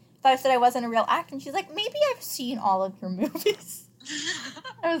me. I thought I said I wasn't a real actor. And she's like, maybe I've seen all of your movies.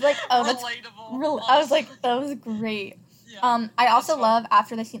 I was like, oh, that's relatable. I was like, that was great. Yeah, I also love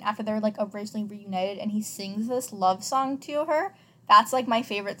after the scene, after they're, like, originally reunited, and he sings this love song to her. That's, like, my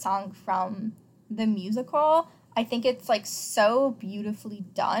favorite song from the musical. I think it's, like, so beautifully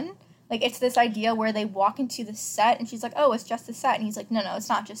done. Like, it's this idea where they walk into the set, and she's like, oh, it's just a set. And he's like, no, it's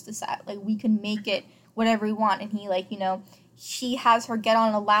not just a set. Like, we can make it whatever we want. And he, like, you know, she has her get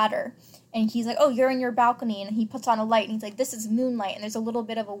on a ladder. And he's like, oh, you're in your balcony. And he puts on a light, and he's like, this is moonlight, and there's a little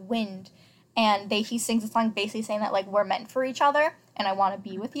bit of a wind. And he sings a song basically saying that, like, we're meant for each other, and I want to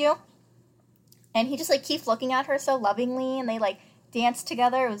be with you. And he just, like, keeps looking at her so lovingly, and they, like, dance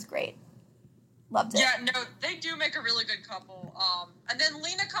together. It was great. Loved it. Yeah, no, they do make a really good couple. And then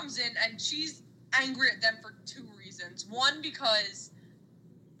Lena comes in, and she's angry at them for two reasons. One, because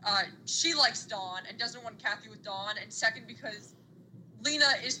she likes Dawn and doesn't want Kathy with Dawn. And second, because Lena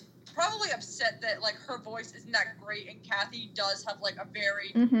is probably upset that, like, her voice isn't that great, and Kathy does have, like, a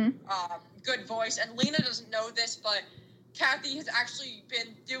very good voice. And Lena doesn't know this, but Kathy has actually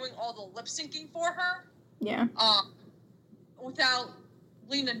been doing all the lip syncing for her. Yeah. Without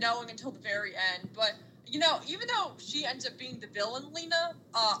Lena knowing until the very end. But, you know, even though she ends up being the villain, Lena,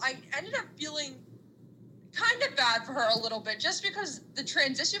 I ended up feeling kind of bad for her a little bit, just because the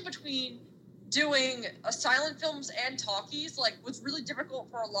transition between doing silent films and talkies, like, was really difficult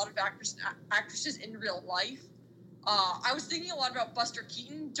for a lot of actresses in real life. I was thinking a lot about Buster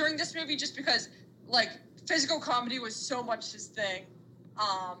Keaton during this movie, just because, like, physical comedy was so much his thing.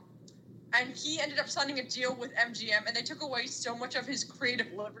 And he ended up signing a deal with MGM, and they took away so much of his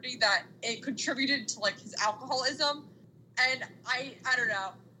creative liberty that it contributed to, like, his alcoholism. And I don't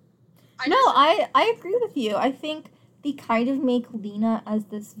know. I agree with you. I think they kind of make Lena as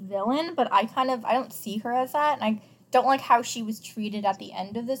this villain, but I don't see her as that, and I don't like how she was treated at the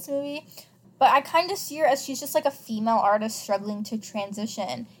end of this movie. But I kind of see her as she's just, like, a female artist struggling to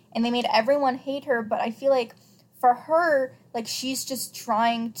transition, and they made everyone hate her, but I feel like for her, like, she's just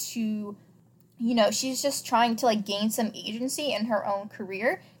trying to, you know, like, gain some agency in her own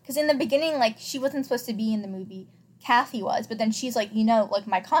career. Because in the beginning, like, she wasn't supposed to be in the movie. Kathy was. But then she's like, you know, like,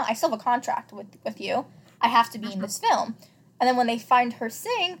 I still have a contract with you. I have to be in this film. And then when they find her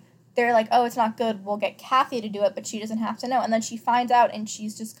sing, they're like, oh, it's not good. We'll get Kathy to do it, but she doesn't have to know. And then she finds out, and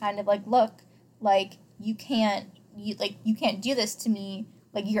she's just kind of like, look, like, you can't do this to me.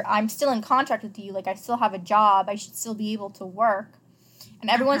 Like, I'm still in contract with you. Like, I still have a job. I should still be able to work. And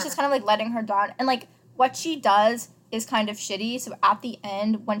everyone's just kind of, like, letting her down. And, like, what she does is kind of shitty. So at the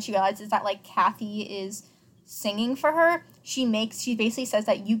end, when she realizes that, like, Kathy is singing for her, she basically says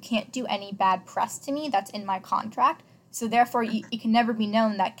that you can't do any bad press to me. That's in my contract. So therefore, it can never be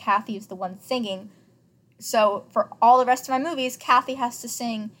known that Kathy is the one singing. So for all the rest of my movies, Kathy has to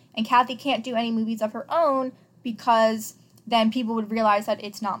sing. And Kathy can't do any movies of her own because then people would realize that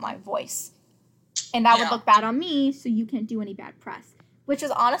it's not my voice. And that would look bad on me, so you can't do any bad press. Which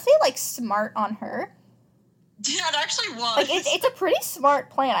is honestly, like, smart on her. Yeah, it actually was. Like, it's a pretty smart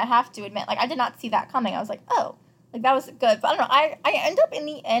plan, I have to admit. Like, I did not see that coming. I was like, oh, like, that was good. But I don't know, I end up in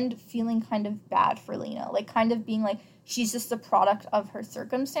the end feeling kind of bad for Lena. Like, kind of being like, she's just a product of her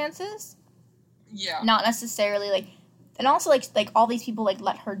circumstances. Yeah. Not necessarily, like, and also, like all these people, like,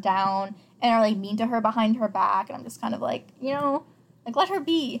 let her down and are, like, mean to her behind her back, and I'm just kind of like, you know, like, let her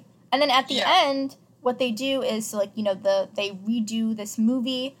be. And then at the end, what they do is, so, like, you know, they redo this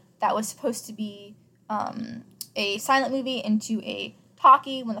movie that was supposed to be a silent movie into a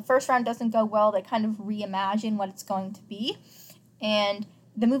talkie. When the first round doesn't go well, they kind of reimagine what it's going to be. And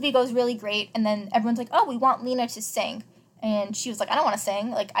the movie goes really great, and then everyone's like, oh, we want Lena to sing. And she was like, I don't want to sing.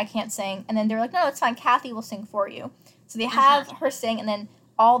 Like, I can't sing. And then they're like, no, it's fine. Kathy will sing for you. So they have her sing, and then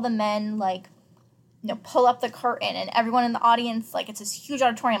all the men, like, you know, pull up the curtain, and everyone in the audience, like, it's this huge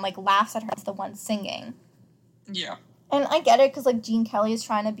auditorium, like, laughs at her as the one singing. Yeah. And I get it, because, like, Gene Kelly is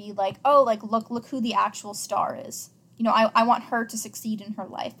trying to be like, oh, like, look who the actual star is. You know, I want her to succeed in her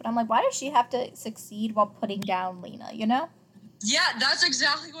life. But I'm like, why does she have to succeed while putting down Lena, you know? Yeah, that's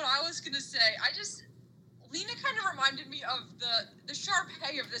exactly what I was going to say. Lena kind of reminded me of the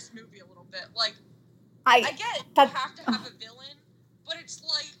Sharpay of this movie a little bit. Like, I get it, you have to have a villain, but it's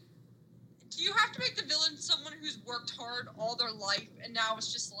like, do you have to make the villain someone who's worked hard all their life, and now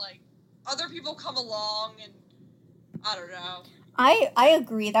it's just like, other people come along, and I don't know. I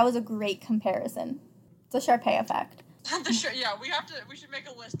agree. That was a great comparison. The Sharpay effect. Yeah, we should make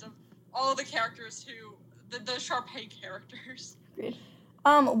a list of all the characters the Sharpay characters. Agreed.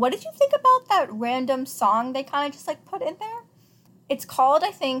 What did you think about that random song they kind of just, like, put in there? It's called,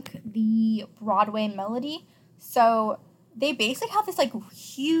 I think, the Broadway Melody. So they basically have this, like,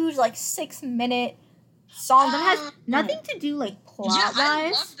 huge, like, 6-minute song that has nothing to do, like, plot-wise. Yeah,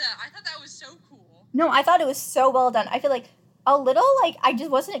 I love that. I thought that was so cool. No, I thought it was so well done. I feel like a little, like, I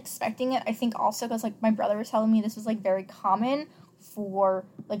just wasn't expecting it. I think also because, like, my brother was telling me this was, like, very common for,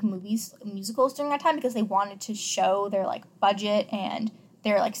 like, musicals during that time, because they wanted to show their, like, budget and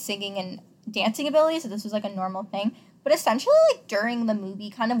their, like, singing and dancing ability, so this was, like, a normal thing. But essentially, like, during the movie,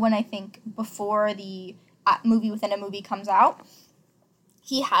 kind of when I think before the movie within a movie comes out,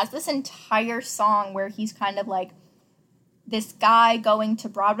 he has this entire song where he's kind of, like, this guy going to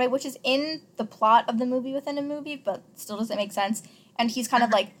Broadway, which is in the plot of the movie within a movie, but still doesn't make sense. And he's kind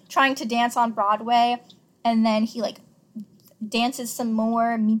of, like, trying to dance on Broadway, and then he, like, dances some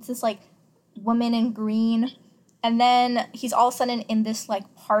more, meets this, like, woman in green, and then he's all of a sudden in this,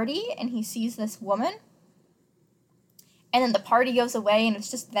 like, party, and he sees this woman, and then the party goes away, and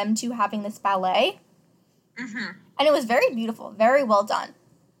it's just them two having this ballet, and it was very beautiful, very well done.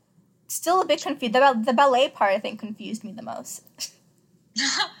 Still a bit confused. The ballet part, I think, confused me the most.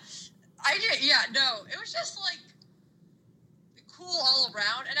 It was just, like, cool all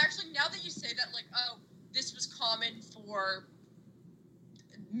around, and actually, now that you say that, like, oh, this was common for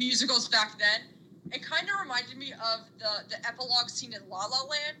musicals back then, it kind of reminded me of the epilogue scene in La La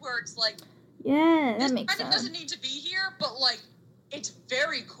Land, where it's like, yeah, that this makes kind sense. of doesn't need to be here, but, like, it's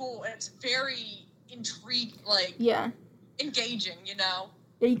very cool, and it's very engaging, you know?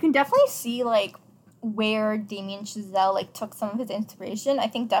 Yeah, you can definitely see, like, where Damien Chazelle, like, took some of his inspiration. I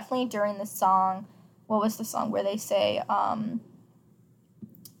think definitely during the song, what was the song where they say,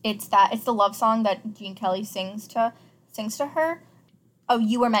 it's the love song that Gene Kelly sings to her. Oh,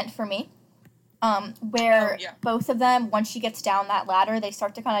 You Were Meant for Me. Where both of them, once she gets down that ladder, they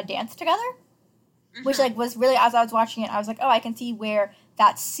start to kind of dance together. Which, like, was really, as I was watching it, I was like, oh, I can see where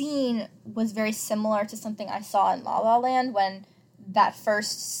that scene was very similar to something I saw in La La Land when that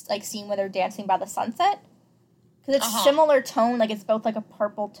first, like, scene where they're dancing by the sunset. Because it's similar tone, like, it's both, like, a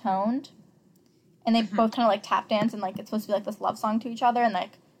purple toned. And they both kind of, like, tap dance, and, like, it's supposed to be, like, this love song to each other, and,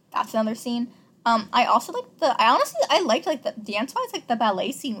 like, that's another scene. I also like I liked, like, the dance-wise, like, the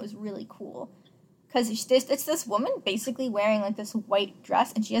ballet scene was really cool. Because it's this woman basically wearing, like, this white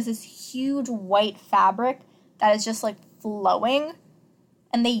dress, and she has this huge white fabric that is just, like, flowing.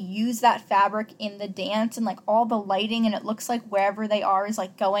 And they use that fabric in the dance and, like, all the lighting, and it looks like wherever they are is,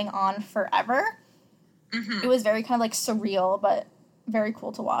 like, going on forever. It was very kind of, like, surreal, but very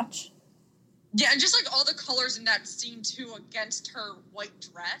cool to watch. Yeah, and just, like, all the colors in that scene, too, against her white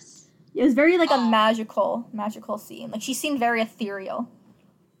dress. It was very, like, a magical scene. Like, she seemed very ethereal.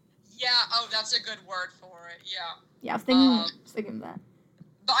 Yeah, that's a good word for it, yeah. Yeah, I was thinking of that.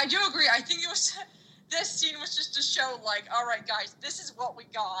 But I do agree, I think this scene was just to show, like, all right, guys, this is what we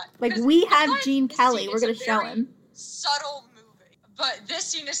got. Like, we have Gene Kelly, we're going to show him. Subtle movie. But this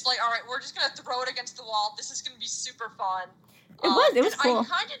scene is like, all right, we're just going to throw it against the wall. This is going to be super fun. It was cool. I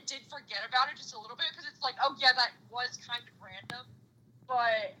kind of did forget about it just a little bit, because it's like, oh, yeah, that was kind of random.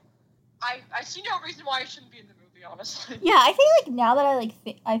 But I see no reason why it shouldn't be in the movie, honestly. Yeah, I think, like, now that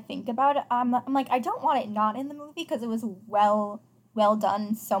I think about it, I'm like, I don't want it not in the movie, because it was well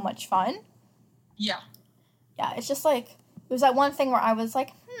done, so much fun. Yeah. Yeah, it's just, like, it was that one thing where I was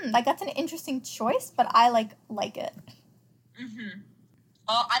like, like that's an interesting choice, but I like it. Mm-hmm.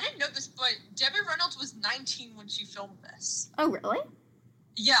 I didn't know this, but Debbie Reynolds was 19 when she filmed this. Oh, really?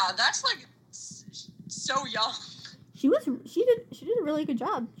 Yeah, that's like so young. She did a really good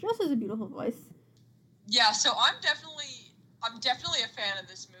job. She also has a beautiful voice. Yeah, so I'm definitely a fan of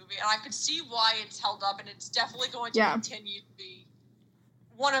this movie, and I could see why it's held up, and it's definitely going to continue to be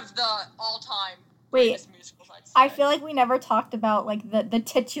one of the all-time greatest musicals, I'd say. I feel like we never talked about like the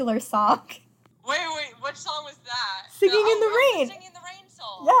titular song. Wait, what song was that? Singing in the Rain. Singing in the Rain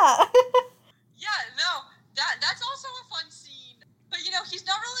song. Yeah. Yeah, no, that's also a fun scene. But he's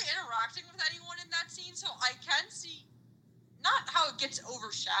not really interacting with anyone in that scene, so I can see not how it gets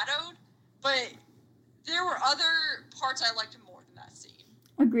overshadowed, but there were other parts I liked more than that scene.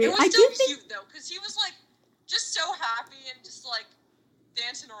 Agreed. It was still cute though, because he was like just so happy and just like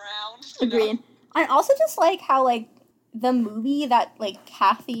dancing around. Agreed. I also just like how like the movie that like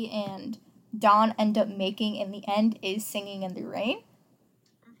Kathy and Don end up making in the end is Singing in the Rain.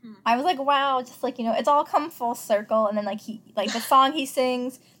 Mm-hmm. I was like, wow, just like, it's all come full circle. And then like the song he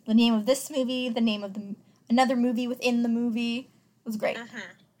sings, the name of this movie, the name of another movie within the movie was great. Mm-hmm.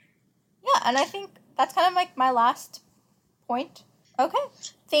 Yeah, and I think that's kind of like my last point. Okay.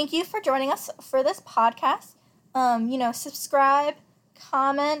 Thank you for joining us for this podcast. Subscribe,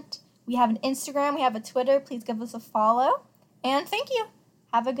 comment. We have an Instagram, we have a Twitter. Please give us a follow. And thank you.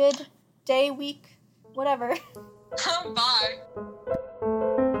 Have a good day, week, whatever. Bye.